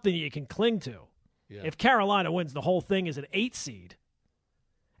something you can cling to. Yeah. If Carolina wins the whole thing as an 8 seed,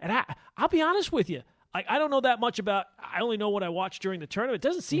 and I'll be honest with you, I don't know that much about. I only know what I watched during the tournament. It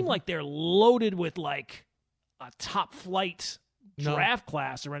doesn't seem like they're loaded with like a top flight draft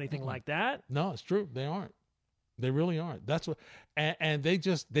class or anything like that. No, it's true. They aren't. They really aren't. That's what, and they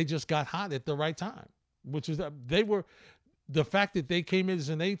just got hot at the right time, which is that the fact that they came in as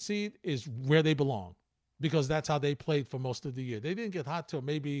an 8 seed is where they belong, because that's how they played for most of the year. They didn't get hot till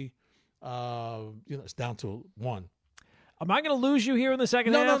maybe. It's down to 1. Am I going to lose you here in the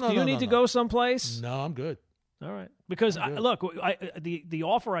second half? No, Do you need to go someplace? No, I'm good. All right. Because, the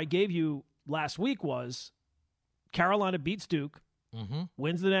offer I gave you last week was Carolina beats Duke,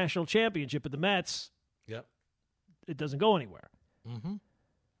 wins the national championship, but the Mets, it doesn't go anywhere.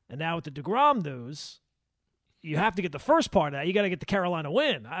 And now with the deGrom news, you have to get the first part of that. You got to get the Carolina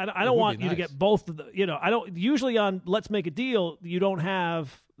win. I don't want you to get both of the. I don't usually on Let's Make a Deal. You don't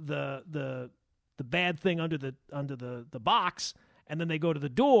have the bad thing under the box, and then they go to the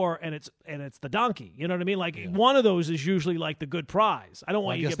door, and it's the donkey. You know what I mean? Like one of those is usually like the good prize. I don't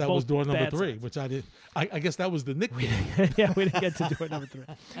want you to get both. I guess that was door number 3, which I did. I guess that was the nickname. Yeah, we didn't get to door number 3.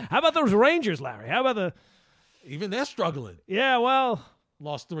 How about those Rangers, Larry? How about even they're struggling. Yeah, well,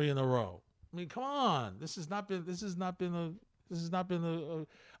 lost 3 in a row. I mean, come on. This has not been a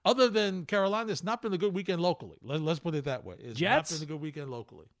other than Carolina, it's not been a good weekend locally. Let's put it that way. It's Jets? not been a good weekend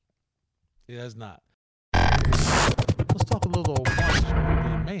locally. It has not. Let's talk a little March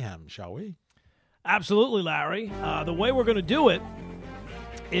Movie Mayhem, shall we? Absolutely, Larry. The way we're going to do it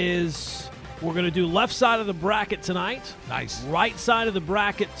is we're going to do left side of the bracket tonight. Nice. Right side of the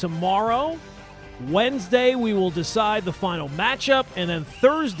bracket tomorrow. Wednesday, we will decide the final matchup. And then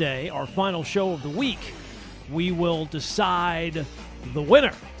Thursday, our final show of the week, we will decide the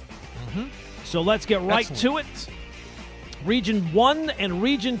winner. So let's get right to it. Region 1 and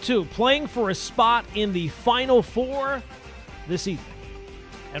Region 2 playing for a spot in the Final Four this evening.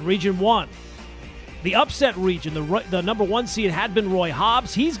 And Region 1, the upset region, the number 1 seed had been Roy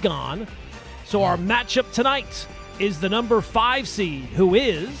Hobbs. He's gone. So our matchup tonight is the number 5 seed, who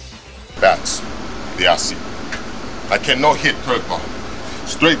is... Bats, the RC. I cannot hit curveball.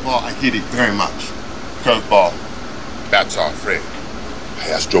 Straight ball, I hit it very much. Curveball, bats are afraid. I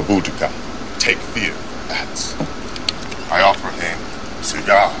asked Joe Buduka, take fear from bats. I offer him a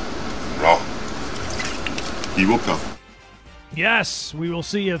cigar. Wrong. He will come. Yes, we will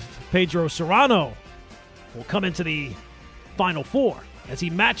see if Pedro Serrano will come into the Final Four as he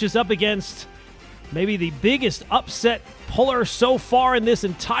matches up against maybe the biggest upset puller so far in this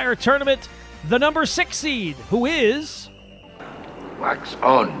entire tournament, the number 6 seed, who is... Wax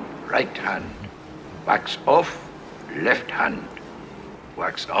on, right hand. Wax off, left hand.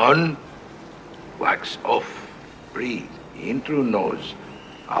 Wax on, wax off. Breathe in through nose,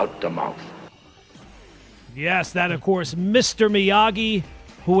 out the mouth. Yes, that, of course, Mr. Miyagi,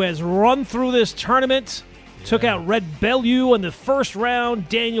 who has run through this tournament, took out Red Bellew in the first round.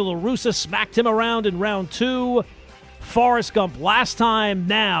 Daniel LaRussa smacked him around in round 2. Forrest Gump last time.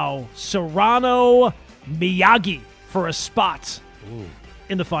 Now, Serrano Miyagi for a spot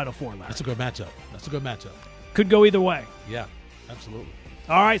in the Final Four. Larry. That's a good matchup. Could go either way. Yeah, absolutely.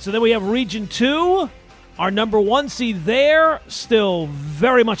 All right, so then we have Region 2. Our number 1 seed there, still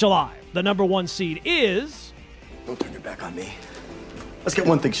very much alive. The number 1 seed is... Don't turn your back on me. Let's get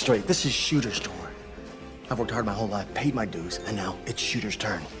one thing straight. This is Shooter's tour. I've worked hard my whole life, paid my dues, and now it's Shooter's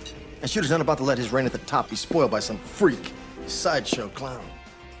turn. And Shooter's not about to let his reign at the top be spoiled by some freak sideshow clown.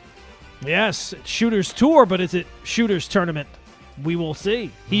 Yes, it's Shooter's tour, but is it Shooter's tournament? We will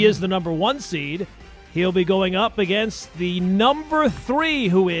see. He is the number 1 seed. He'll be going up against the number 3,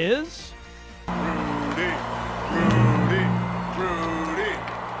 who is...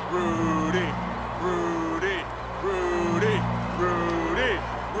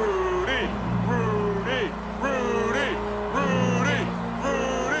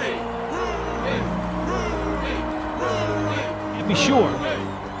 Be sure,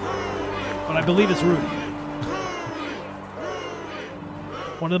 but I believe it's Rudy.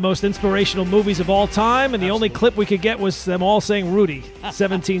 One of the most inspirational movies of all time, and the only clip we could get was them all saying Rudy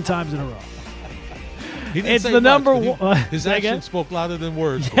 17 times in a row. It's the number 1. His action spoke louder than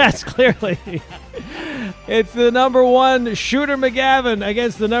words. Yes, clearly. It's the number 1 Shooter McGavin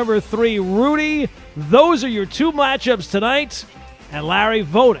against the number 3 Rudy. Those are your 2 matchups tonight, and Larry,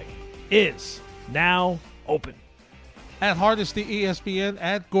 voting is now open. At Hardesty ESPN,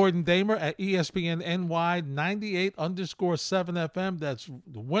 at Gordon Damer, at ESPN NY 98_7 FM. That's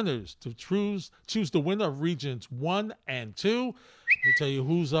the winners to choose the winner of Regions 1 and 2. We'll tell you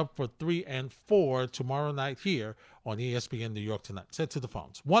who's up for 3 and 4 tomorrow night here on ESPN New York Tonight. Set to the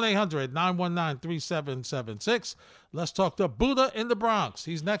phones. 1-800-919-3776. Let's talk to Buddha in the Bronx.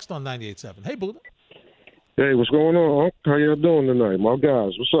 He's next on 98.7. Hey, Buddha. Hey, what's going on? How y'all doing tonight? My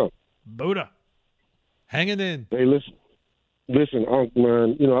guys, what's up? Buddha. Hanging in. Hey, listen, Unc,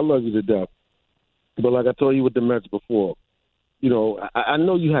 man, I love you to death. But like I told you with the Mets before, I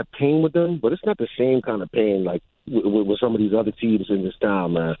know you have pain with them, but it's not the same kind of pain like with some of these other teams in this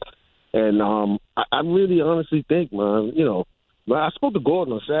town, man. And I really honestly think, man, I spoke to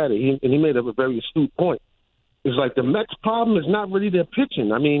Gordon on Saturday, and he made a very astute point. It's like the Mets' problem is not really their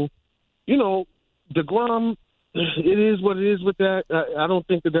pitching. I mean, deGrom it is what it is with that. I don't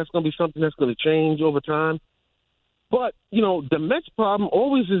think that that's going to be something that's going to change over time. But, the Mets' problem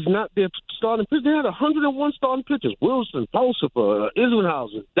always is not their starting pitchers. They had 101 starting pitchers. Wilson, Pulsifer,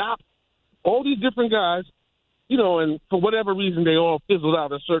 Isringhausen, Dopp, all these different guys, and for whatever reason they all fizzled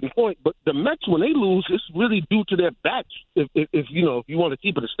out at a certain point. But the Mets, when they lose, it's really due to their bats. If you want to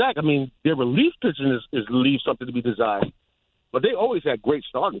keep it a stack, I mean, their relief pitching is leaves something to be desired. But they always had great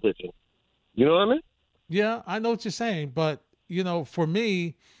starting pitching. You know what I mean? Yeah, I know what you're saying. But, for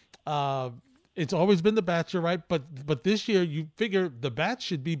me, it's always been the bats, you're right. But this year you figure the bats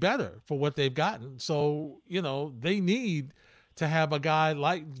should be better for what they've gotten. So, they need to have a guy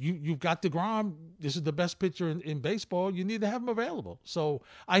like you've got deGrom. This is the best pitcher in baseball. You need to have him available. So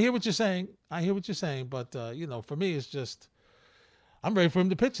I hear what you're saying. But, for me, it's just I'm ready for him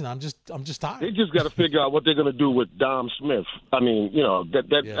to pitch, and I'm just tired. They just got to figure out what they're going to do with Dom Smith. I mean,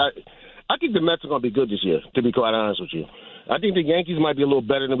 I think the Mets are going to be good this year, to be quite honest with you. I think the Yankees might be a little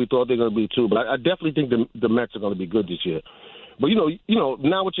better than we thought they're going to be too, but I definitely think the Mets are going to be good this year. But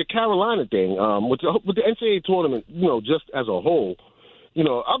now with your Carolina thing, with the NCAA tournament, just as a whole,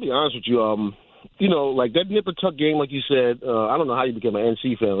 I'll be honest with you, like that nip and tuck game, like you said, I don't know how you became an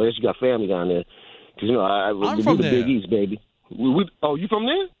NC fan. I guess you got family down there, because I'm from the there. Big East, baby. You from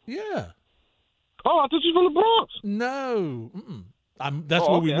there? Yeah. Oh, I thought you were from the Bronx. No. That's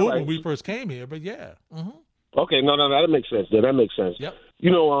where we moved when we first came here, but yeah. Mm-hmm. Okay, no, that makes sense. That makes sense. Yep.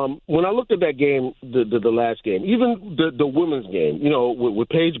 When I looked at that game, the last game, even the women's game, with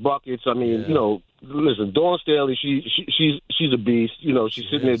Paige Buckets, I mean, listen, Dawn Staley, she's a beast. She's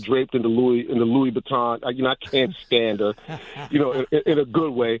sitting there draped in the Louis Vuitton. I can't stand her, in a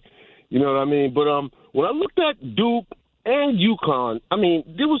good way. You know what I mean? But when I looked at Duke and UConn, I mean,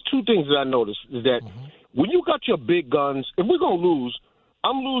 there was two things that I noticed is that when you got your big guns, if we're gonna lose,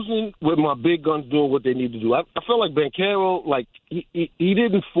 I'm losing with my big guns doing what they need to do. I felt like Banchero, like he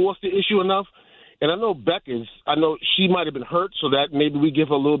didn't force the issue enough. And I know I know she might have been hurt, so that maybe we give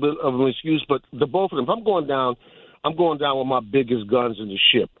her a little bit of an excuse. But the both of them, if I'm going down with my biggest guns in the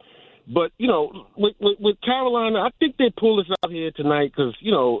ship. But with Carolina, I think they pull this out here tonight because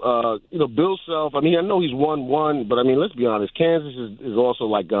Bill Self. I mean, I know he's 1-1, but I mean, let's be honest. Kansas is also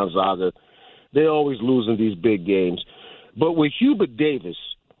like Gonzaga. They're always losing these big games. But with Hubert Davis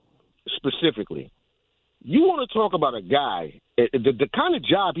specifically, you want to talk about a guy. The kind of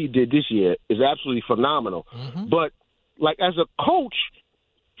job he did this year is absolutely phenomenal. Mm-hmm. But like as a coach,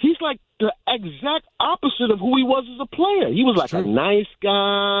 he's like the exact opposite of who he was as a player. He was like a nice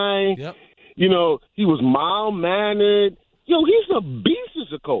guy. Yep. He was mild-mannered. He's a beast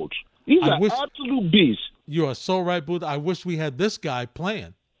as a coach. He's an absolute beast. You are so right, Booth. I wish we had this guy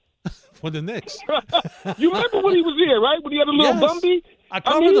playing for the Knicks. You remember when he was here, right? When he had a little Gumby? I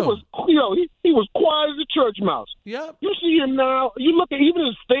mean, he was quiet as a church mouse. Yeah. You see him now. You look at even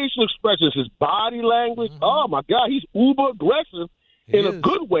his facial expressions, his body language. Mm-hmm. Oh my God, he's uber aggressive in a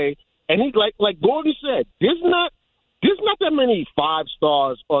good way. And he's like Gordon said, there's not that many 5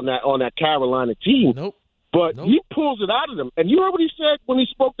 stars on that Carolina team. Nope. But he pulls it out of them. And you heard what he said when he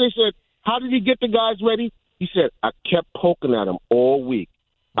spoke? They said, how did he get the guys ready? He said, I kept poking at him all week.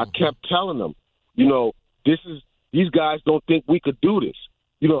 I kept telling them, these guys don't think we could do this.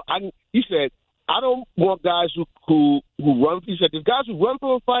 He said, I don't want guys who run. He said, there's guys who run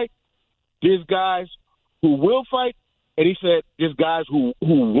for a fight. There's guys who will fight. And he said, there's guys who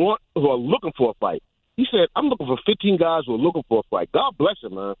are looking for a fight. He said, I'm looking for 15 guys who are looking for a fight. God bless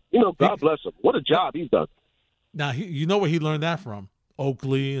him, man. God bless him. What a job he's done. Now, you know where he learned that from?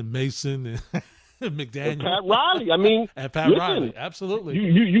 Oakley and Mason and McDaniel. And Pat Riley. I mean, and Pat Riley. Absolutely.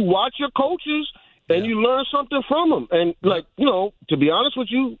 You watch your coaches and you learn something from them. And, to be honest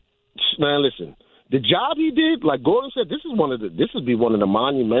with you, man, listen, the job he did, like Gordon said, this would be one of the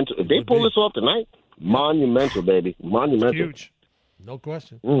monumental. If they pull this off tonight, monumental, baby. Monumental. Huge. No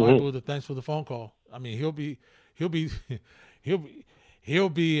question. Mm-hmm. Thanks for the phone call. I mean, he'll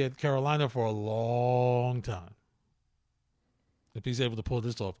be at Carolina for a long time if he's able to pull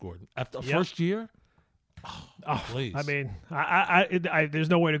this off, Gordon. After first year, please. I mean, I there's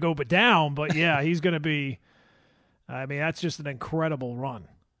no way to go but down. But yeah, he's going to be. I mean, that's just an incredible run.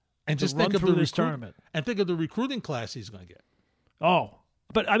 And just think of this tournament, and think of the recruiting class he's going to get. Oh.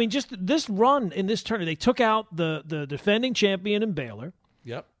 But, I mean, just this run in this tournament, they took out the defending champion in Baylor.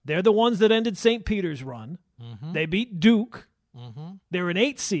 Yep. They're the ones that ended St. Peter's run. Mm-hmm. They beat Duke. Mm-hmm. They're an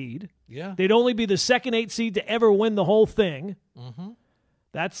 8 seed. Yeah. They'd only be the second 8 seed to ever win the whole thing. Mm-hmm.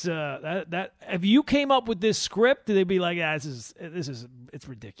 That's that. If you came up with this script, they'd be like, it's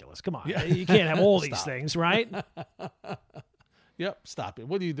ridiculous. Come on, you can't have all these things, right? Yep. Stop it.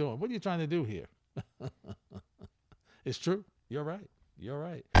 What are you doing? What are you trying to do here? It's true. You're right.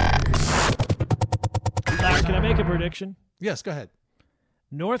 Larry, can I make a prediction? Yes, go ahead.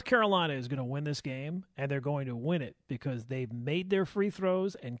 North Carolina is going to win this game, and they're going to win it because they've made their free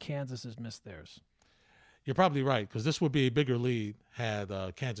throws and Kansas has missed theirs. You're probably right, because this would be a bigger lead had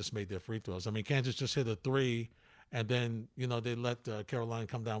Kansas made their free throws. I mean, Kansas just hit a 3, and then, they let Carolina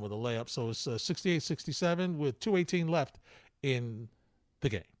come down with a layup. So it's 68-67 with 2:18 left in the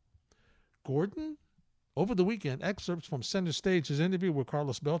game. Gordon, over the weekend, excerpts from Center Stage's interview with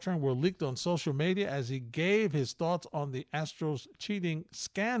Carlos Beltran were leaked on social media as he gave his thoughts on the Astros cheating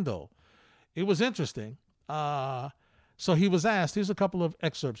scandal. It was interesting. So he was asked, here's a couple of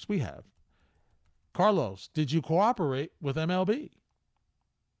excerpts we have. Carlos, did you cooperate with MLB?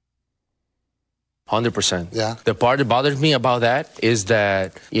 100%. Yeah. The part that bothers me about that is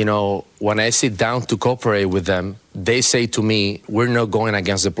that, when I sit down to cooperate with them, they say to me, we're not going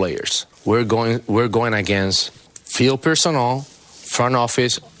against the players. We're going against field personnel, front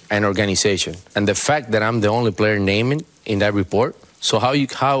office, and organization. And the fact that I'm the only player named in that report, so how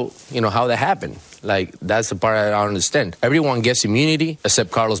that happened? Like, that's the part I don't understand. Everyone gets immunity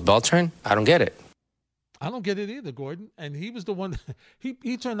except Carlos Beltran. I don't get it. I don't get it either, Gordon. And he was the one,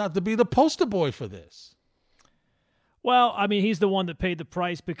 he turned out to be the poster boy for this. Well, I mean, he's the one that paid the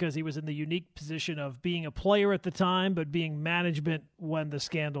price because he was in the unique position of being a player at the time, but being management when the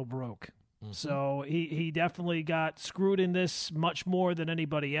scandal broke. Mm-hmm. So he definitely got screwed in this much more than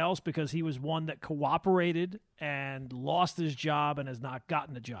anybody else because he was one that cooperated and lost his job and has not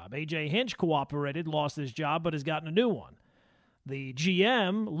gotten a job. A.J. Hinch cooperated, lost his job, but has gotten a new one. The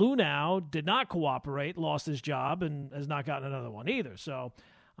GM, Lunau, did not cooperate, lost his job, and has not gotten another one either. So,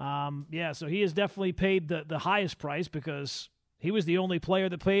 so he has definitely paid the highest price because he was the only player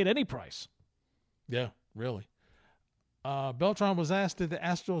that paid any price. Yeah, really. Beltran was asked, did the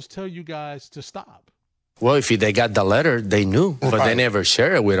Astros tell you guys to stop? Well, if they got the letter, they knew, but they never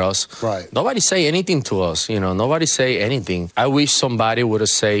shared it with us. Right. Nobody say anything to us, nobody say anything. I wish somebody would have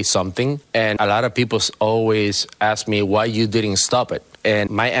said something, and a lot of people always ask me why you didn't stop it.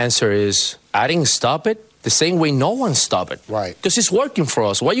 And my answer is, I didn't stop it the same way no one stopped it. Right. Because it's working for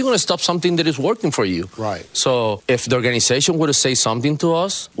us. Why are you going to stop something that is working for you? Right. So if the organization would have said something to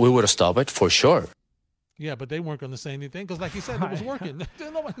us, we would have stopped it for sure. Yeah, but they weren't going to say anything because, like you said, it was working.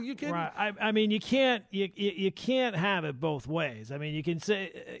 You can't. Right. I mean, you can't have it both ways. I mean, you can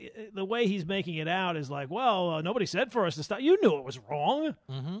say the way he's making it out is like, well, nobody said for us to stop. You knew it was wrong,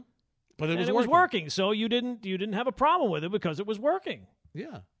 mm-hmm. But it was working. So you didn't have a problem with it because it was working.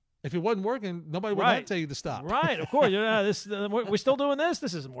 Yeah. If it wasn't working, nobody would have to tell you to stop. Right. Of course. We're still doing this.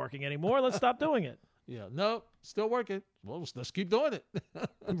 This isn't working anymore. Let's stop doing it. Yeah. No, still working. Well, let's keep doing it.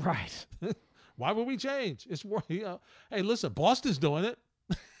 Right. Why would we change? It's hey, listen, Boston's doing it.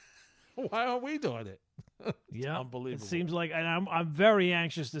 Why aren't we doing it? Yeah, unbelievable. It seems like, and I'm very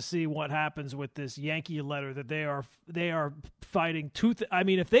anxious to see what happens with this Yankee letter that they are fighting tooth. I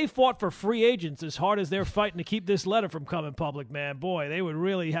mean, if they fought for free agents as hard as they're fighting to keep this letter from coming public, man, boy, they would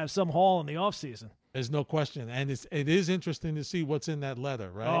really have some haul in the offseason. There's no question, and it is interesting to see what's in that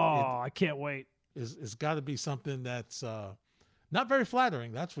letter, right? Oh, I can't wait. It's got to be something that's not very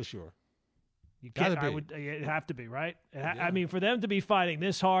flattering, that's for sure. It'd have to be, right? Yeah. I mean, for them to be fighting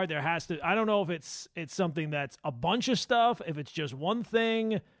this hard, there has to. I don't know if it's something that's a bunch of stuff, if it's just one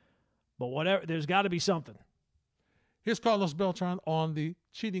thing, but whatever. There's got to be something. Here's Carlos Beltran on the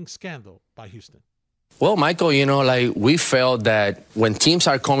cheating scandal by Houston. Well, Michael, we felt that when teams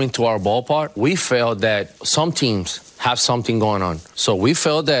are coming to our ballpark, we felt that some teams have something going on. So we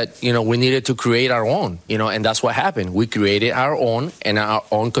felt that, we needed to create our own, and that's what happened. We created our own, and our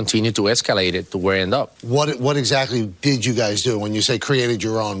own continued to escalate it to where it ended up. What exactly did you guys do? When you say created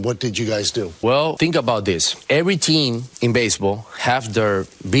your own, what did you guys do? Well, think about this. Every team in baseball have their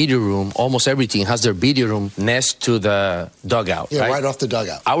video room, almost every team has their video room next to the dugout. Yeah, right off the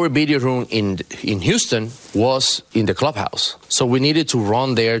dugout. Our video room in Houston was in the clubhouse. So we needed to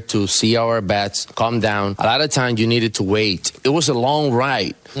run there to see our bats, calm down. A lot of times you needed to wait. It was a long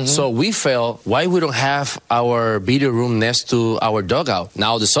ride. Mm-hmm. So we felt, why we don't have our video room next to our dugout?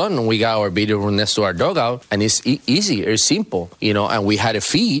 Now all of a sudden we got our video room next to our dugout, and it's easy, it's simple, and we had a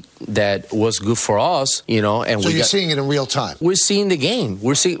feed that was good for us, and so you're seeing it in real time. We're seeing the game.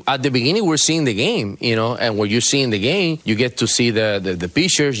 At the beginning we're seeing the game, and when you're seeing the game, you get to see the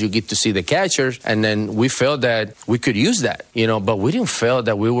pitchers, you get to see the catchers, and then we felt that we could use that, but we didn't feel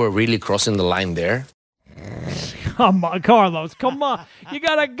that we were really crossing the line there. Come on, Carlos, come on. You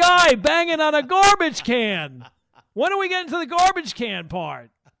got a guy banging on a garbage can. When are we getting to the garbage can part?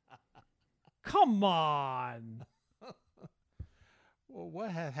 Come on. Well,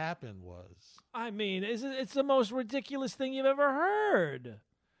 what had happened was... I mean, it's the most ridiculous thing you've ever heard.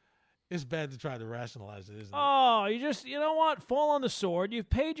 It's bad to try to rationalize it, isn't it? Oh, you know what? Fall on the sword. You've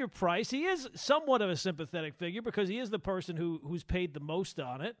paid your price. He is somewhat of a sympathetic figure because he is the person who's paid the most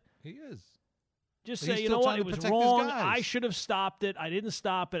on it. He is. Just But say, he's you know still what? trying It to was protect his wrong. guys. I should have stopped it. I didn't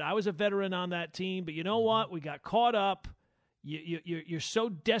stop it. I was a veteran on that team. But you know what? We got caught up. You're so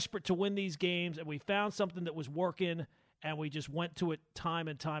desperate to win these games, and we found something that was working, and we just went to it time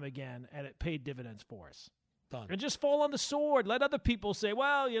and time again, and it paid dividends for us. Done. And just fall on the sword. Let other people say,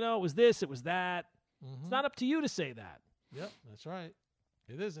 well, it was this, it was that. It's not up to you to say that. Yep, that's right.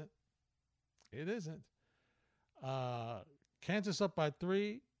 It isn't. It isn't. Kansas up by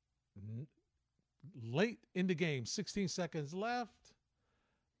 3. Late in the game, 16 seconds left.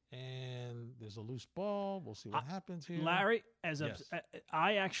 And there's a loose ball. We'll see what happens here. Larry, Yes.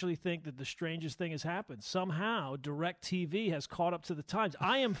 I actually think that the strangest thing has happened. Somehow, DirecTV has caught up to the times.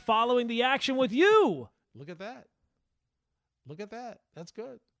 I am following the action with you. Look at that. Look at that. That's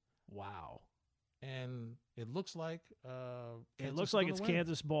good. Wow. And it looks like It looks like it's win.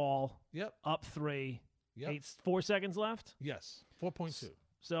 Kansas ball. Yep. Up 3. Yep. 4 seconds left? Yes. 4.2.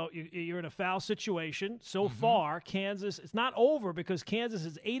 So you're in a foul situation. So far, Kansas, it's not over because Kansas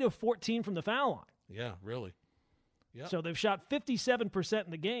is 8 of 14 from the foul line. Yeah, really. Yep. So they've shot 57%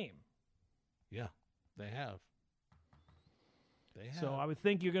 in the game. Yeah, they have. So I would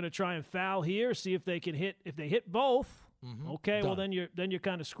think you're going to try and foul here, see if they can hit. If they hit both, okay, well then you're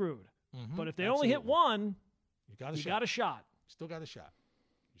kind of screwed. But if they only hit one, you got a shot. Still got a shot.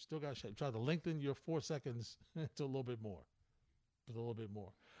 You still got a shot. Try to lengthen your 4 seconds to a little bit more. A little bit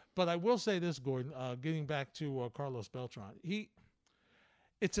more. But I will say this, Gordon, getting back to Carlos Beltran,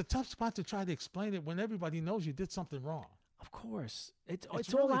 it's a tough spot to try to explain it when everybody knows you did something wrong. Of course. It's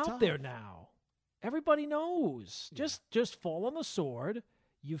really all out tough. there now. Everybody knows. Yeah. Just fall on the sword.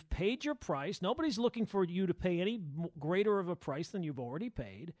 You've paid your price. Nobody's looking for you to pay any greater of a price than you've already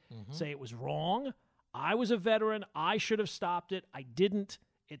paid. Say it was wrong. I was a veteran. I should have stopped it. I didn't.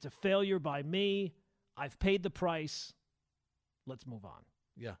 It's a failure by me. I've paid the price. Let's move on.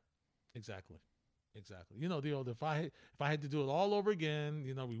 Yeah, exactly. You know, the old if I had to do it all over again,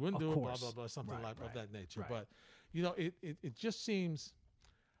 we wouldn't do it, blah blah blah, something of that nature. Right. But it just seems,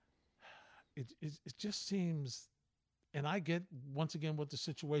 it just seems, and I get once again what the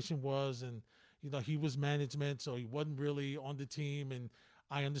situation was, and he was management, so he wasn't really on the team, and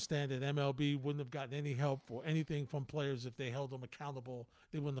I understand that MLB wouldn't have gotten any help or anything from players if they held them accountable.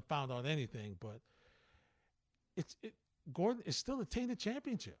 They wouldn't have found out anything, but Gordon, is still a tainted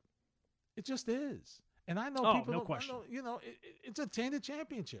championship. It just is. And I know people no question. It's a tainted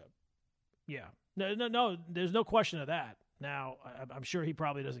championship. Yeah. No, there's no question of that. Now, I'm sure he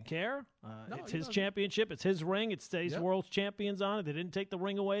probably doesn't care. It's his championship. It's his ring. It stays world champions on it. They didn't take the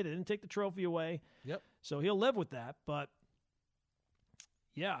ring away. They didn't take the trophy away. Yep. So he'll live with that. But,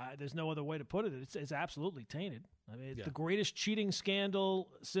 yeah, there's no other way to put it. It's absolutely tainted. I mean, it's the greatest cheating scandal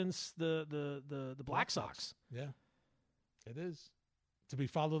since the Black Sox. Yeah. It is. To be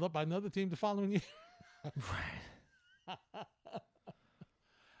followed up by another team the following year. Right.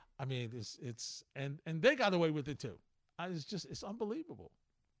 I mean, it's and they got away with it too. It's unbelievable.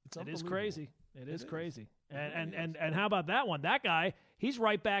 It is crazy. It is crazy. And how about that one? That guy, he's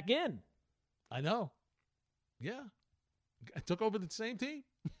right back in. I know. Yeah. I took over the same team.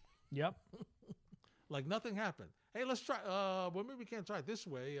 Yep. Like nothing happened. Hey, let's try. Well, maybe we can't try it this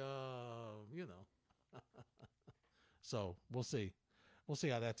way. So we'll see. We'll see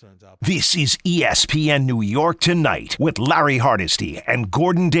how that turns out. This is ESPN New York Tonight with Larry Hardesty and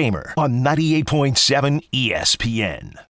Gordon Damer on 98.7 ESPN.